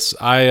about this.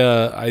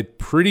 I'm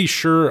pretty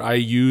sure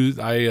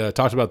I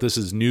talked about this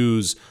as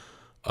news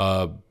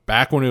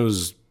back when it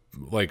was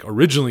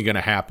originally going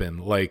to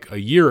happen, a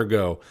year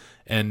ago.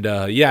 And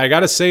I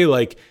got to say,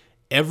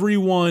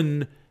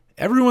 everyone's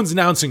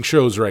announcing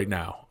shows right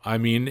now. I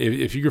mean,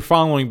 if you're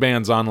following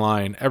bands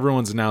online,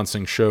 everyone's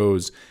announcing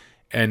shows,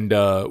 and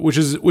which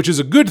is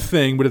a good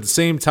thing. But at the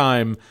same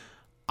time,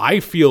 I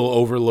feel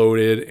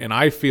overloaded, and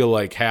I feel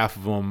like half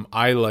of them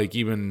I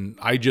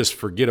just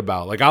forget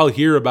about. I'll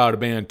hear about a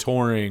band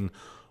touring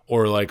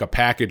or a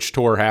package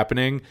tour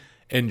happening,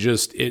 and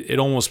just it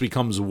almost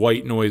becomes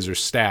white noise or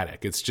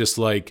static. It's just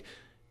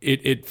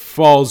it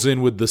falls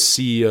in with the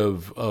sea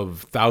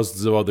of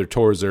thousands of other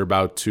tours they're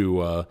about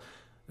to,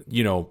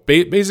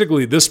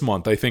 basically this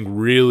month, I think,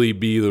 really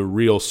be the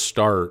real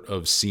start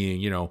of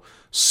seeing,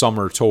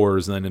 summer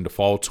tours and then into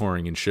fall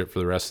touring and shit for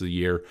the rest of the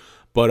year.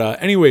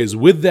 But anyways,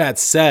 with that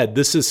said,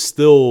 this is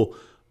still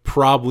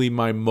probably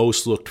my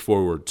most looked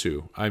forward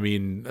to. I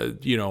mean,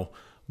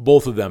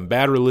 both of them.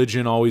 Bad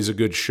Religion, always a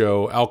good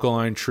show.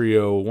 Alkaline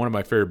Trio, one of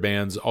my favorite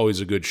bands,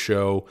 always a good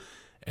show.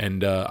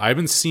 And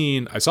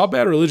I saw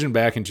Bad Religion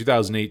back in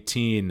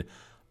 2018.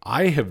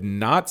 I have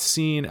not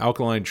seen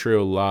Alkaline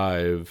Trio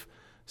live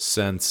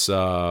since,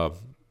 I'm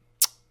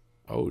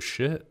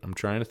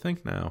trying to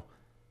think now.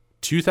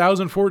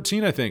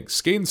 2014, I think.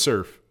 Skate and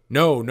Surf.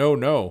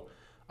 No.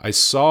 I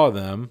saw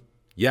them.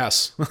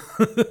 Yes.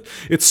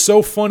 It's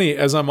so funny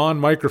as I'm on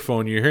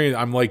microphone, you're hearing,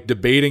 I'm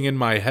debating in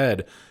my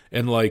head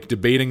and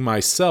debating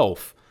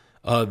myself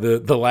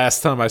the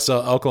last time I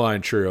saw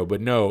Alkaline Trio. But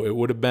no, it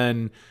would have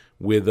been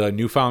with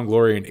Newfound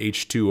Glory and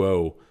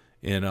H2O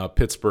in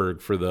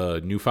Pittsburgh for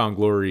the Newfound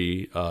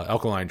Glory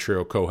Alkaline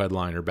Trio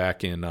co-headliner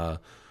back in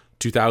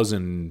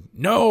 2000.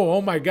 No,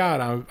 oh my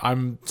God,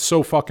 I'm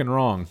so fucking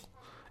wrong.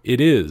 It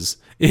is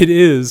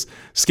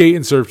Skate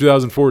and Surf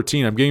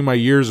 2014. I'm getting my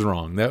years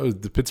wrong.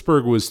 The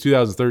Pittsburgh was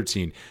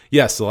 2013.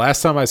 Yes, the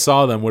last time I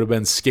saw them would have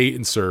been Skate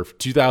and Surf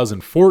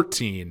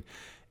 2014.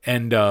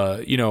 And,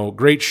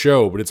 great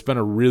show, but it's been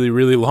a really,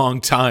 really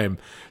long time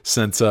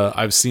since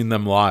I've seen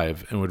them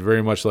live and would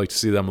very much like to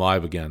see them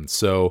live again.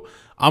 So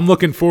I'm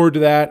looking forward to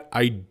that.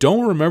 I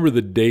don't remember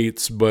the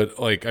dates, but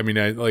like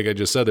I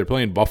just said, they're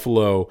playing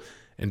Buffalo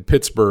and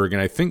Pittsburgh,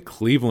 and I think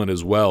Cleveland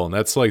as well. And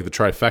that's the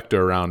trifecta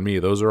around me.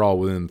 Those are all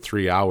within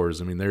 3 hours.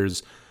 I mean,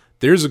 there's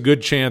a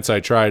good chance I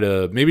try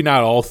to, maybe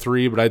not all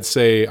three, but I'd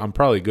say I'm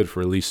probably good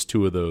for at least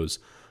two of those.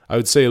 I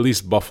would say at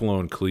least Buffalo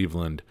and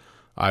Cleveland.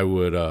 I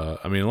would,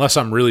 unless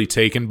I'm really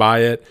taken by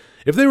it.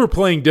 If they were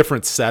playing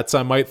different sets,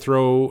 I might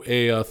throw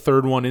a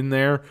third one in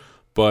there.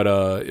 But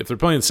if they're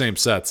playing the same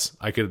sets,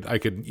 I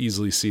could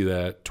easily see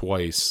that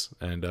twice,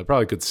 and I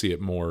probably could see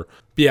it more.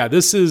 But yeah,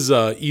 this is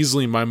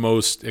easily my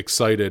most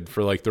excited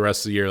for the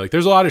rest of the year.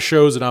 There's a lot of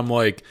shows that I'm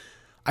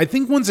I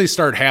think once they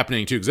start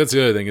happening too, because that's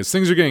the other thing, is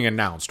things are getting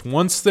announced.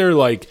 Once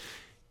they're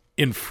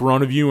in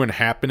front of you and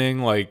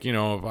happening,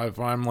 if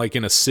I'm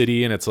in a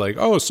city and it's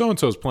oh,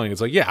 so-and-so's playing,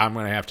 it's yeah, I'm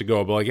going to have to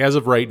go. But as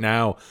of right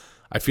now,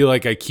 I feel I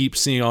keep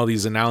seeing all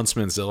these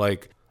announcements that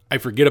I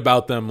forget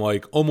about them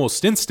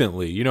almost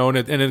instantly, and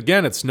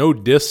again, it's no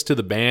diss to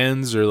the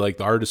bands or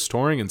the artists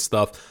touring and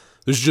stuff.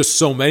 There's just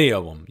so many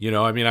of them,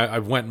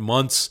 I've went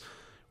months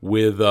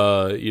with,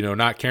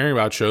 not caring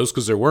about shows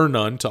because there were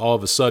none, to all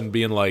of a sudden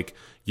being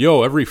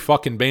yo, every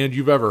fucking band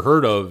you've ever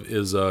heard of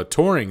is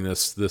touring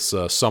this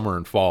summer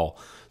and fall.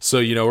 So,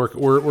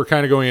 we're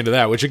kind of going into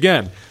that, which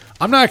again,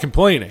 I'm not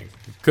complaining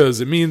because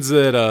it means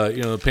that,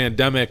 the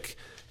pandemic,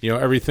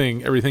 everything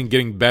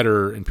getting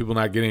better and people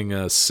not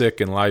getting sick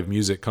and live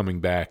music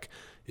coming back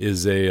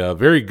is a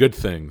very good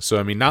thing.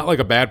 So, not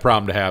a bad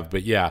problem to have,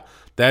 but yeah,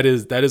 that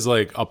is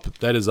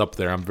up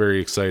there. I'm very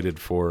excited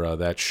for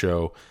that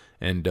show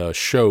and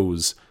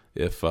shows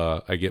if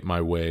I get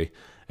my way.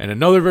 And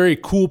another very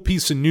cool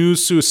piece of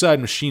news, Suicide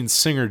Machine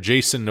singer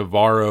Jason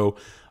Navarro,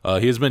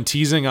 he has been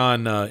teasing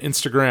on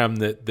Instagram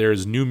that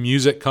there's new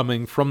music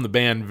coming from the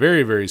band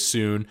very, very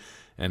soon.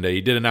 And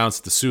he did announce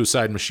the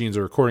Suicide Machines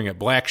are recording at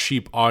Black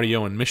Sheep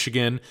Audio in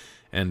Michigan.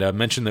 and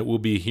mentioned that we'll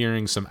be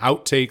hearing some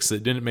outtakes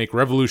that didn't make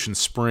Revolution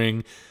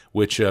Spring,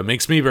 which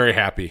makes me very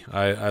happy.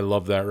 I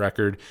love that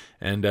record.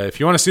 And if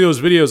you want to see those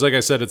videos, like I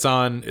said, it's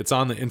on the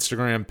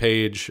Instagram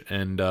page,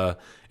 and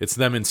it's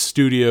them in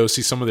studio,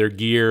 see some of their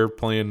gear,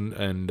 playing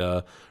and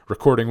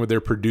recording with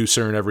their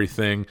producer and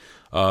everything.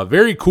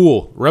 Very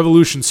cool.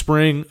 Revolution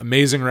Spring,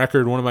 amazing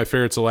record, one of my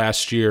favorites of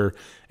last year,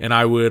 and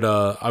I would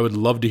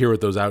love to hear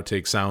what those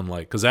outtakes sound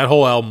like, because that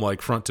whole album,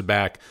 like front to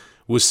back,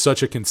 was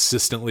such a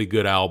consistently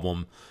good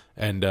album.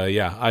 And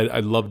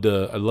I'd love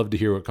to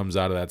hear what comes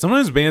out of that.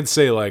 Sometimes bands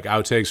say like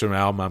outtakes from an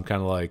album, I'm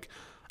kind of like,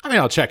 I mean,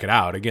 I'll check it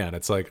out. Again,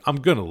 it's like I'm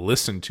gonna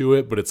listen to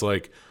it, but it's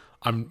like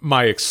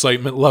my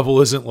excitement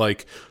level isn't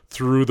like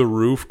through the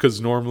roof, because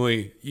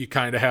normally you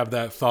kind of have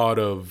that thought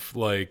of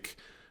like,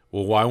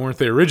 well, why weren't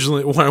they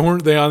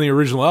on the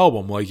original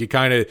album? Like you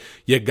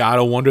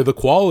gotta wonder the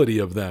quality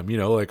of them,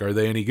 like, are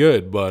they any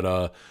good?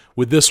 But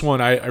with this one,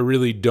 I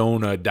really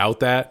don't doubt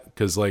that,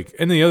 because like,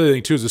 and the other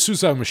thing too is the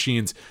Suicide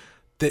Machines,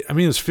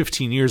 there's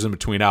 15 years in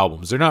between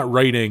albums. They're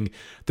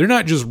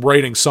not just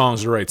writing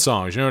songs to write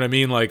songs. You know what I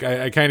mean? Like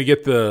I kind of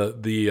get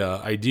the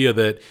idea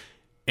that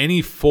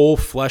any full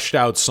fleshed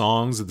out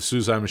songs that the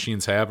Suicide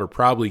Machines have are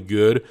probably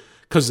good,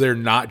 because they're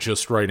not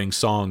just writing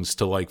songs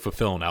to like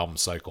fulfill an album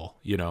cycle,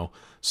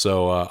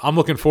 So I'm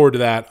looking forward to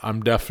that.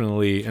 I'm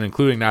definitely, and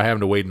including now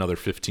having to wait another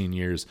 15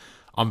 years,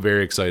 I'm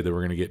very excited that we're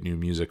going to get new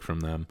music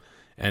from them.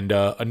 And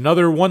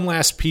one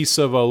last piece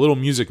of a little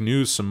music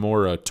news, some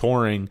more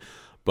touring.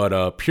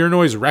 But Pure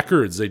Noise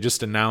Records, they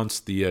just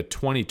announced the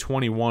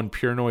 2021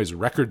 Pure Noise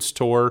Records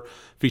Tour,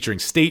 featuring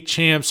State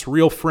Champs,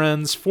 Real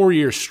Friends, 4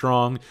 Years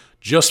Strong,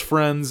 Just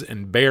Friends,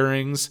 and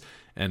Bearings.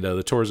 And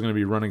the tour is going to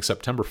be running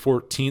September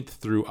 14th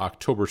through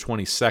October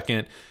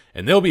 22nd.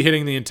 And they'll be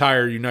hitting the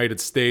entire United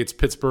States: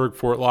 Pittsburgh,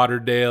 Fort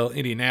Lauderdale,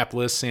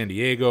 Indianapolis, San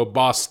Diego,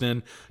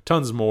 Boston,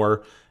 tons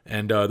more.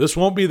 And this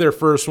won't be their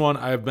first one.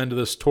 I have been to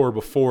this tour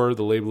before.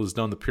 The label has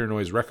done the Pure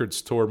Noise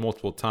Records Tour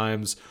multiple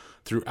times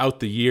throughout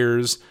the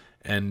years.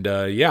 And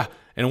and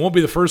it won't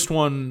be the first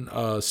one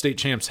State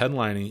Champs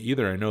headlining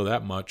either, I know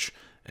that much.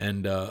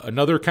 And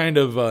another kind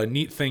of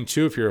neat thing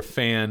too, if you're a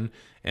fan,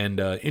 and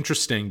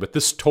interesting, but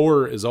this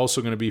tour is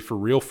also going to be for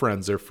Real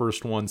Friends, their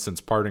first one since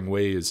parting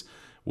ways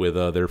with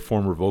their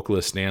former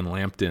vocalist Dan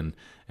Lampton.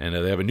 And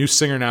they have a new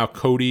singer now,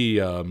 Cody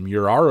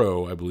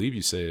Muraro, I believe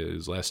you say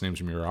his last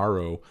name's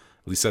Muraro.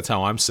 At least that's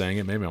how I'm saying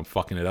it. Maybe I'm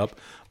fucking it up.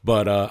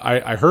 But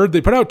I heard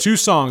they put out 2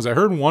 songs. I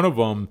heard one of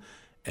them,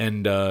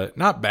 and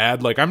not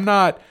bad. Like, I'm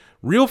not...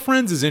 Real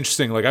Friends is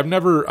interesting. Like, I've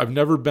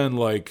never been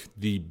like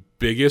the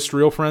biggest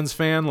Real Friends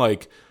fan.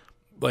 Like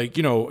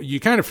you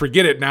kind of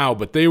forget it now,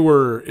 but they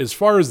were, as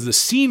far as the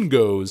scene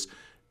goes,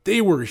 they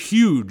were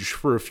huge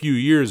for a few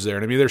years there.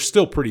 And I mean, they're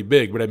still pretty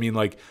big, but I mean,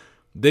 like,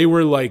 they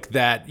were like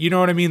that. You know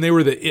what I mean? They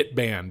were the it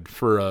band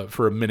for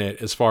a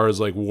minute, as far as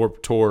like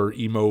Warped Tour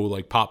emo,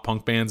 like pop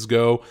punk bands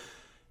go.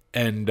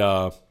 And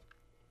I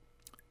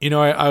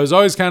was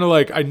always kind of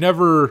like,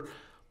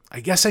 I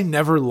guess I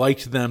never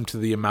liked them to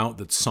the amount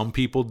that some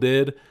people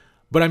did.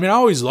 But I mean, I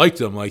always liked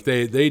them. Like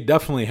they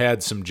definitely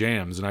had some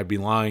jams, and I'd be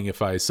lying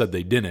if I said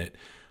they didn't.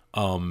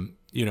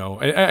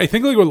 I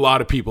think like with a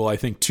lot of people, I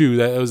think too,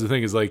 that was the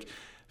thing, is like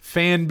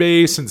fan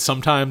base, and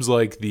sometimes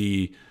like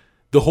the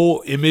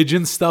whole image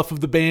and stuff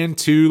of the band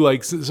too.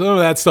 Like some of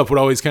that stuff would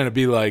always kind of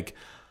be like,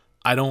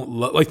 I don't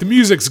like the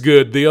music's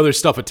good. The other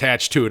stuff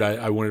attached to it,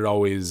 I wouldn't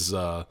always,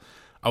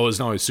 I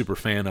wasn't always super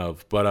fan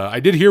of. But I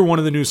did hear one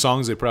of the new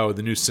songs they put out with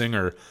the new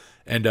singer,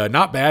 and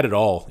not bad at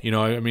all.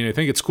 I mean, I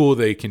think it's cool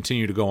they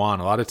continue to go on.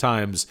 A lot of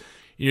times,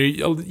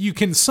 you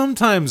can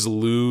sometimes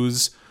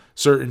lose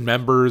certain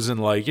members,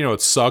 and like,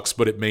 it sucks,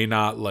 but it may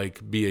not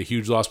like be a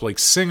huge loss. But like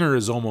singer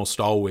is almost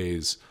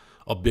always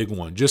a big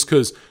one, just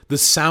because the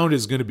sound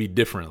is going to be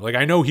different. Like,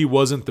 I know he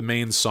wasn't the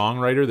main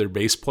songwriter. Their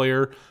bass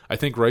player, I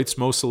think, writes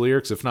most of the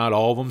lyrics, if not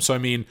all of them. So I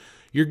mean,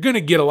 you're going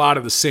to get a lot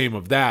of the same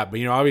of that.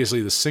 But,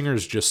 obviously the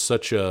singer's just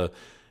such a,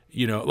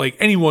 like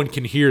anyone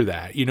can hear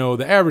that.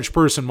 The average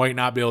person might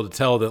not be able to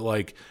tell that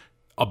like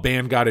a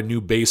band got a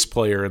new bass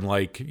player, and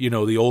like,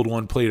 the old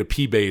one played a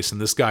P bass,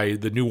 and this guy,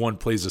 the new one,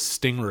 plays a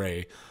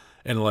Stingray,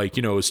 and like,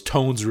 his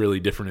tone's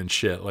really different and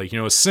shit. Like,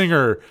 a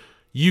singer,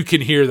 you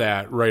can hear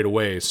that right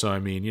away. So, I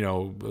mean,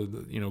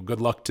 good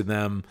luck to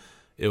them.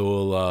 It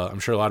will, I'm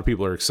sure a lot of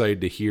people are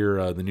excited to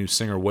hear the new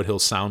singer, what he'll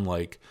sound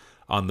like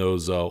on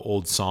those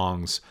old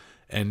songs.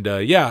 And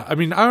I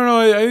mean, I don't know.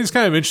 I think it's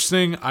kind of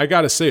interesting. I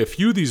got to say, a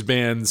few of these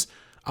bands,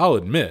 I'll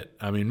admit,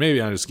 I mean,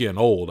 maybe I'm just getting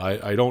old.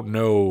 I don't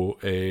know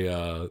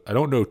I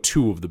don't know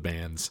 2 of the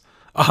bands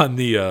on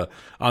the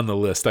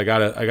list. I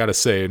gotta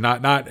say,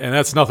 not, and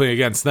that's nothing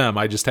against them.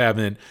 I just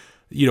haven't,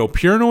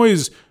 Pure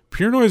Noise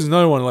is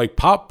another one, like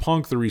pop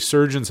punk, the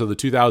resurgence of the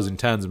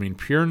 2010s. I mean,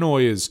 Pure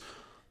Noise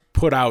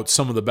put out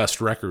some of the best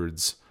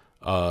records,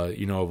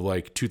 of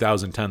like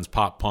 2010s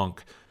pop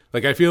punk.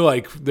 Like, I feel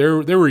like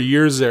there were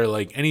years there,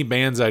 like any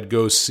bands I'd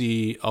go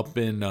see up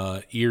in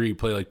Erie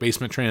play, like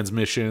Basement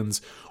Transmissions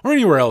or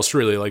anywhere else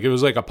really. Like, it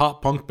was like a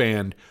pop punk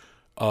band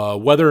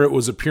Whether it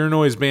was a Pure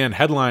Noise band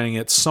headlining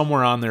it,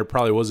 somewhere on there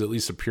probably was at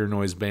least a Pure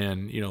Noise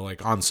band,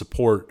 like on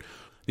support.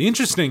 The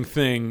interesting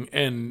thing,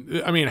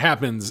 and I mean, it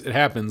happens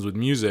with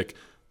music.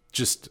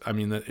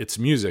 It's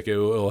music.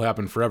 It'll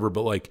happen forever.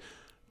 But like,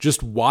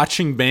 just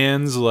watching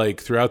bands like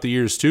throughout the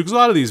years too, because a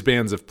lot of these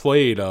bands have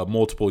played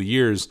multiple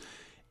years,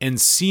 and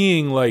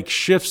seeing like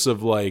shifts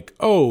of like,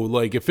 oh,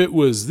 like if it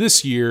was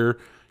this year,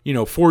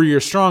 4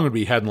 Year Strong would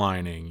be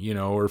headlining,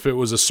 or if it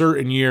was a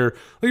certain year,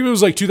 like if it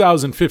was like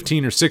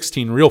 2015 or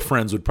 16, Real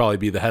Friends would probably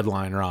be the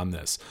headliner on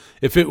this.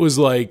 If it was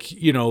like,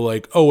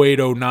 like 08,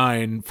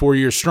 09, 4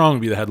 Year Strong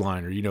would be the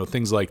headliner,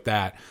 things like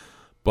that.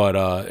 But,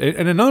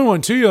 and another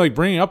one too, like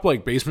bringing up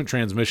like Basement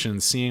Transmission,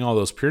 seeing all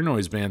those Pure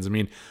Noise bands. I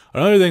mean,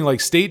 another thing like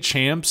State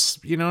Champs,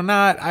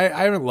 I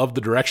haven't loved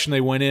the direction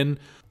they went in.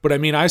 But I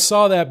mean, I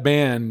saw that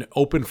band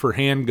open for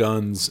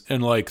Handguns,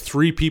 and like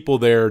 3 people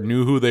there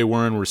knew who they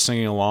were and were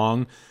singing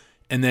along.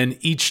 And then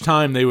each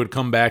time they would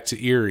come back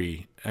to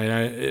Erie,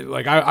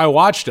 and I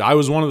watched it. I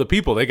was one of the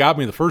people. They got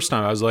me the first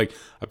time. I was like,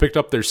 I picked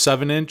up their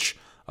 7-inch,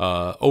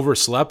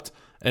 Overslept,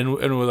 and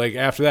like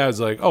after that, I was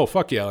like, oh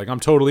fuck yeah, like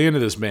I'm totally into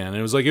this band. And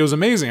it was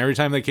amazing. Every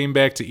time they came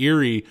back to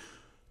Erie,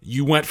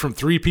 you went from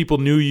 3 people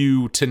knew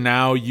you to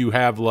now you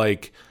have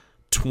like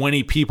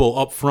 20 people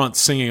up front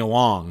singing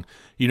along.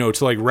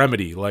 To like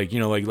Remedy, like,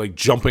 like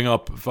jumping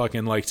up,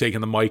 fucking like taking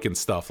the mic and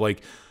stuff.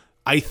 Like,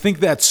 I think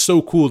that's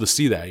so cool to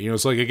see that.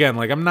 It's like, again,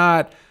 like I'm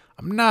not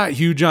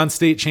huge on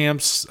State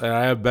Champs.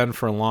 I have been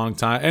for a long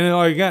time. And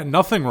like, again,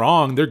 nothing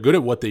wrong. They're good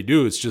at what they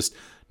do. It's just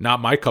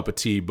not my cup of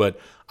tea. But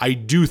I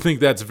do think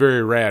that's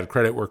very rad.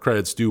 Credit where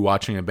credit's due,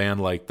 watching a band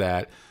like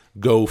that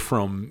go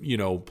from,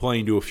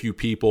 playing to a few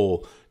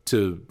people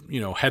to,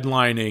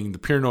 headlining the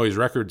Pure Noise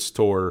Records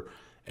tour.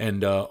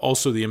 And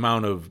also the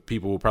amount of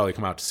people who probably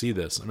come out to see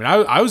this. I mean,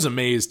 I was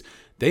amazed.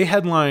 They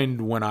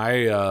headlined when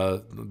I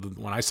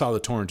saw the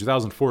tour in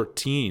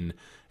 2014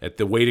 at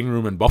the Waiting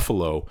Room in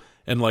Buffalo.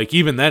 And like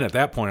even then at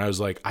that point, I was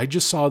like, I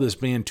just saw this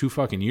band 2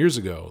 fucking years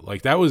ago.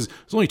 Like it was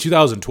only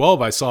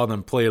 2012. I saw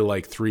them play to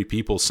like 3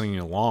 people singing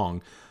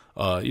along.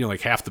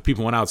 Like half the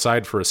people went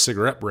outside for a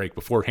cigarette break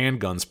before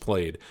Handguns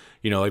played.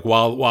 Like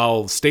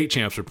while State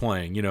Champs were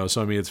playing.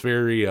 So I mean, it's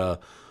very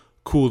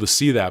cool to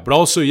see that. But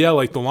also, yeah,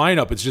 like the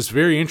lineup, it's just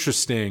very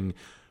interesting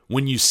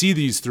when you see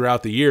these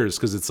throughout the years,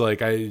 because it's like,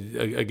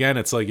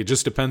 it's like it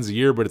just depends the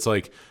year, but it's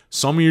like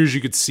some years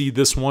you could see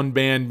this one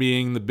band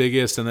being the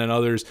biggest, and then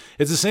others.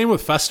 It's the same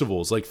with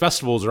festivals. Like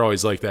festivals are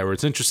always like that, where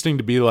it's interesting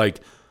to be like,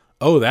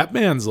 oh, that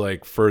band's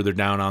like further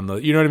down on the,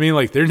 you know what I mean?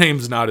 Like their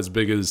name's not as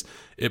big as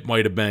it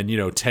might have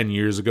been, 10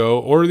 years ago,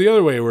 or the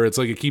other way where it's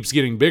like it keeps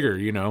getting bigger,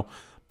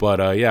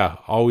 But yeah,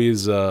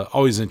 always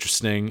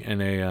interesting,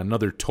 and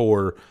another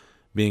tour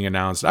being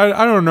announced.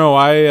 I don't know.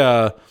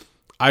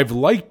 I've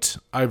liked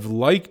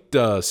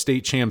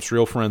State Champs,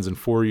 Real Friends, and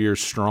 4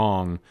 Years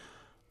Strong.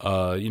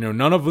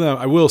 None of them,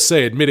 I will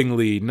say,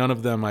 admittingly, none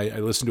of them I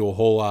listen to a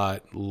whole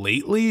lot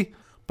lately,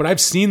 but I've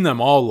seen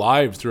them all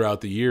live throughout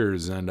the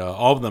years, and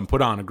all of them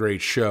put on a great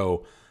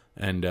show.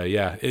 And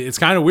yeah, it's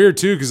kind of weird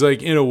too, because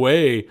like in a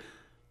way,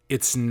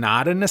 it's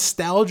not a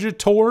nostalgia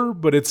tour,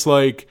 but it's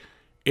like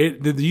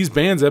these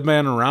bands have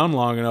been around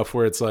long enough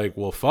where it's like,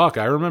 well, fuck,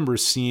 I remember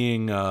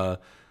seeing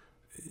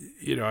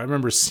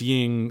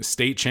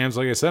State Champs,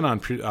 like I said,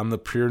 on the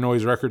Pure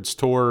Noise Records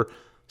tour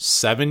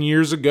 7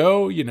 years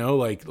ago,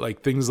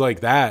 like things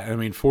like that. I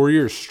mean, 4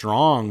 Years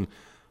Strong,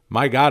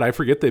 my God, I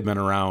forget they've been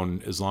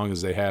around as long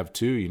as they have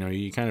too.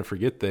 You kind of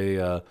forget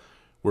they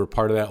were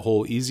part of that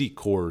whole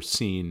easycore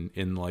scene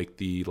in like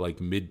the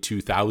mid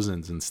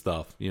 2000s and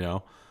stuff,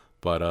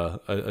 But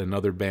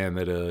another band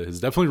that has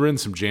definitely written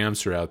some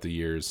jams throughout the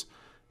years,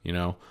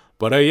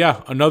 But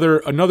yeah,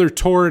 another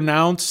tour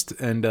announced,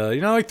 and I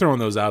like throwing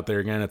those out there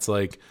again. It's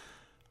like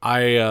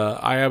I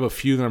have a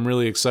few that I'm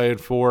really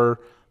excited for,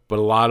 but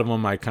a lot of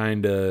them I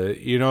kind of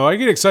I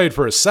get excited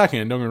for a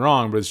second. Don't get me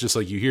wrong, but it's just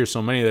like you hear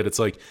so many that it's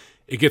like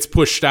it gets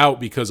pushed out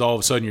because all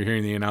of a sudden you're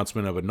hearing the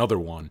announcement of another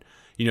one.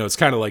 It's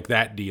kind of like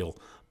that deal.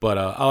 But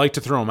I like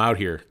to throw them out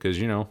here because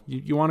you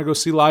want to go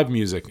see live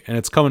music, and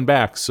it's coming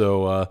back.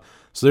 So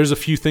there's a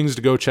few things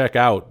to go check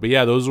out. But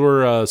yeah, those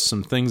were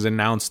some things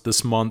announced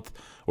this month.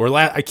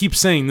 I keep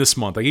saying this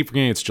month. I keep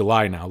forgetting it's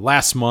July now.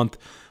 Last month.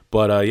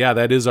 But yeah,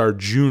 that is our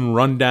June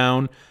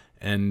rundown.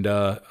 And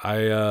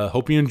I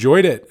hope you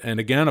enjoyed it.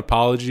 And again,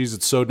 apologies,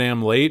 it's so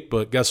damn late.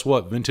 But guess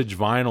what? Vintage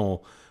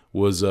vinyl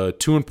was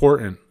too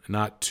important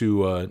not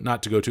to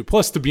go to.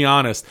 Plus, to be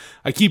honest,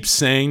 I keep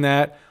saying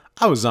that.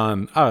 I was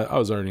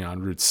already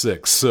on Route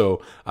 6.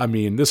 So, I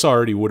mean, this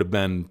already would have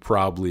been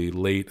probably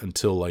late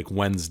until like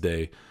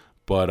Wednesday.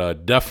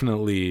 But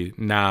definitely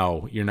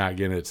now you're not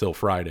getting it till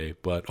Friday.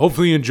 But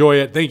hopefully you enjoy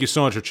it. Thank you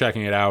so much for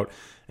checking it out.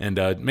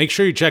 And make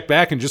sure you check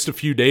back in just a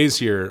few days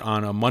here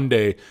on a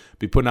Monday.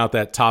 Be putting out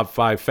that top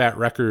 5 Fat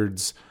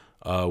Records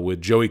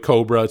with Joey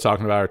Cobra,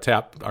 talking about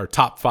our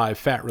top 5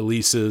 Fat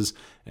releases.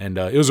 And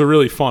it was a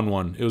really fun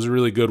one. It was a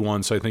really good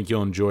one. So I think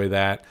you'll enjoy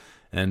that.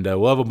 And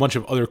we'll have a bunch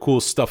of other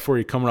cool stuff for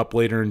you coming up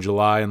later in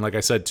July. And like I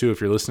said, too,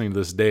 if you're listening to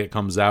this day it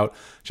comes out,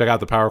 check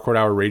out the Power Chord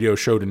Hour radio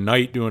show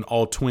tonight, doing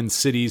all Twin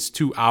Cities,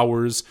 2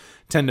 hours,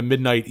 10 to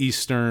midnight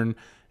Eastern.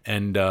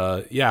 And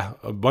a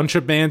bunch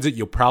of bands that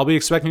you'll probably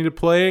expect me to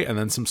play, and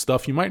then some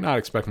stuff you might not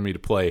expect me to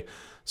play.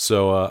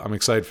 So I'm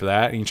excited for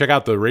that. And you can check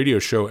out the radio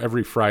show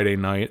every Friday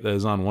night. That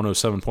is on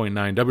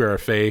 107.9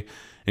 WRFA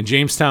in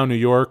Jamestown, New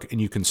York. And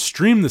you can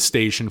stream the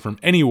station from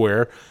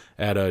anywhere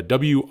at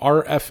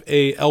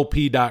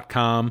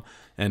WRFALP.com.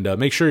 And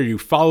make sure you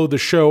follow the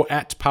show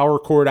at Power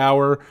Chord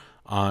Hour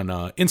on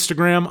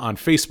Instagram, on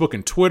Facebook,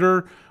 and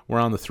Twitter. We're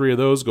on the 3 of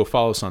those. Go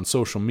follow us on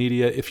social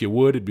media. If you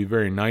would, it'd be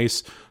very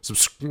nice.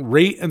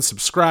 Rate and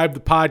subscribe the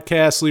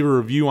podcast. Leave a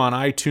review on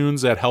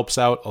iTunes. That helps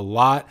out a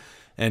lot.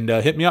 And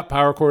hit me up,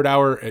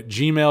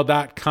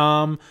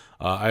 powerchordhour@gmail.com.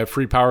 I have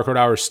free Power Chord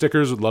Hour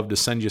stickers. Would love to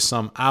send you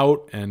some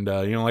out. And,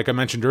 like I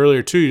mentioned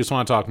earlier, too, you just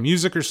want to talk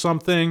music or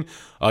something.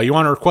 You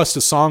want to request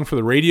a song for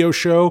the radio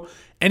show.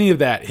 Any of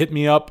that, hit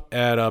me up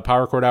at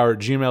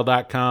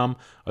powerchordhour@gmail.com.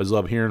 I always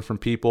love hearing from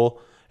people.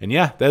 And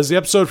yeah, that is the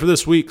episode for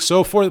this week.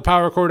 So for the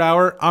Power Chord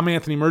Hour, I'm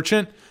Anthony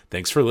Merchant.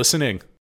 Thanks for listening.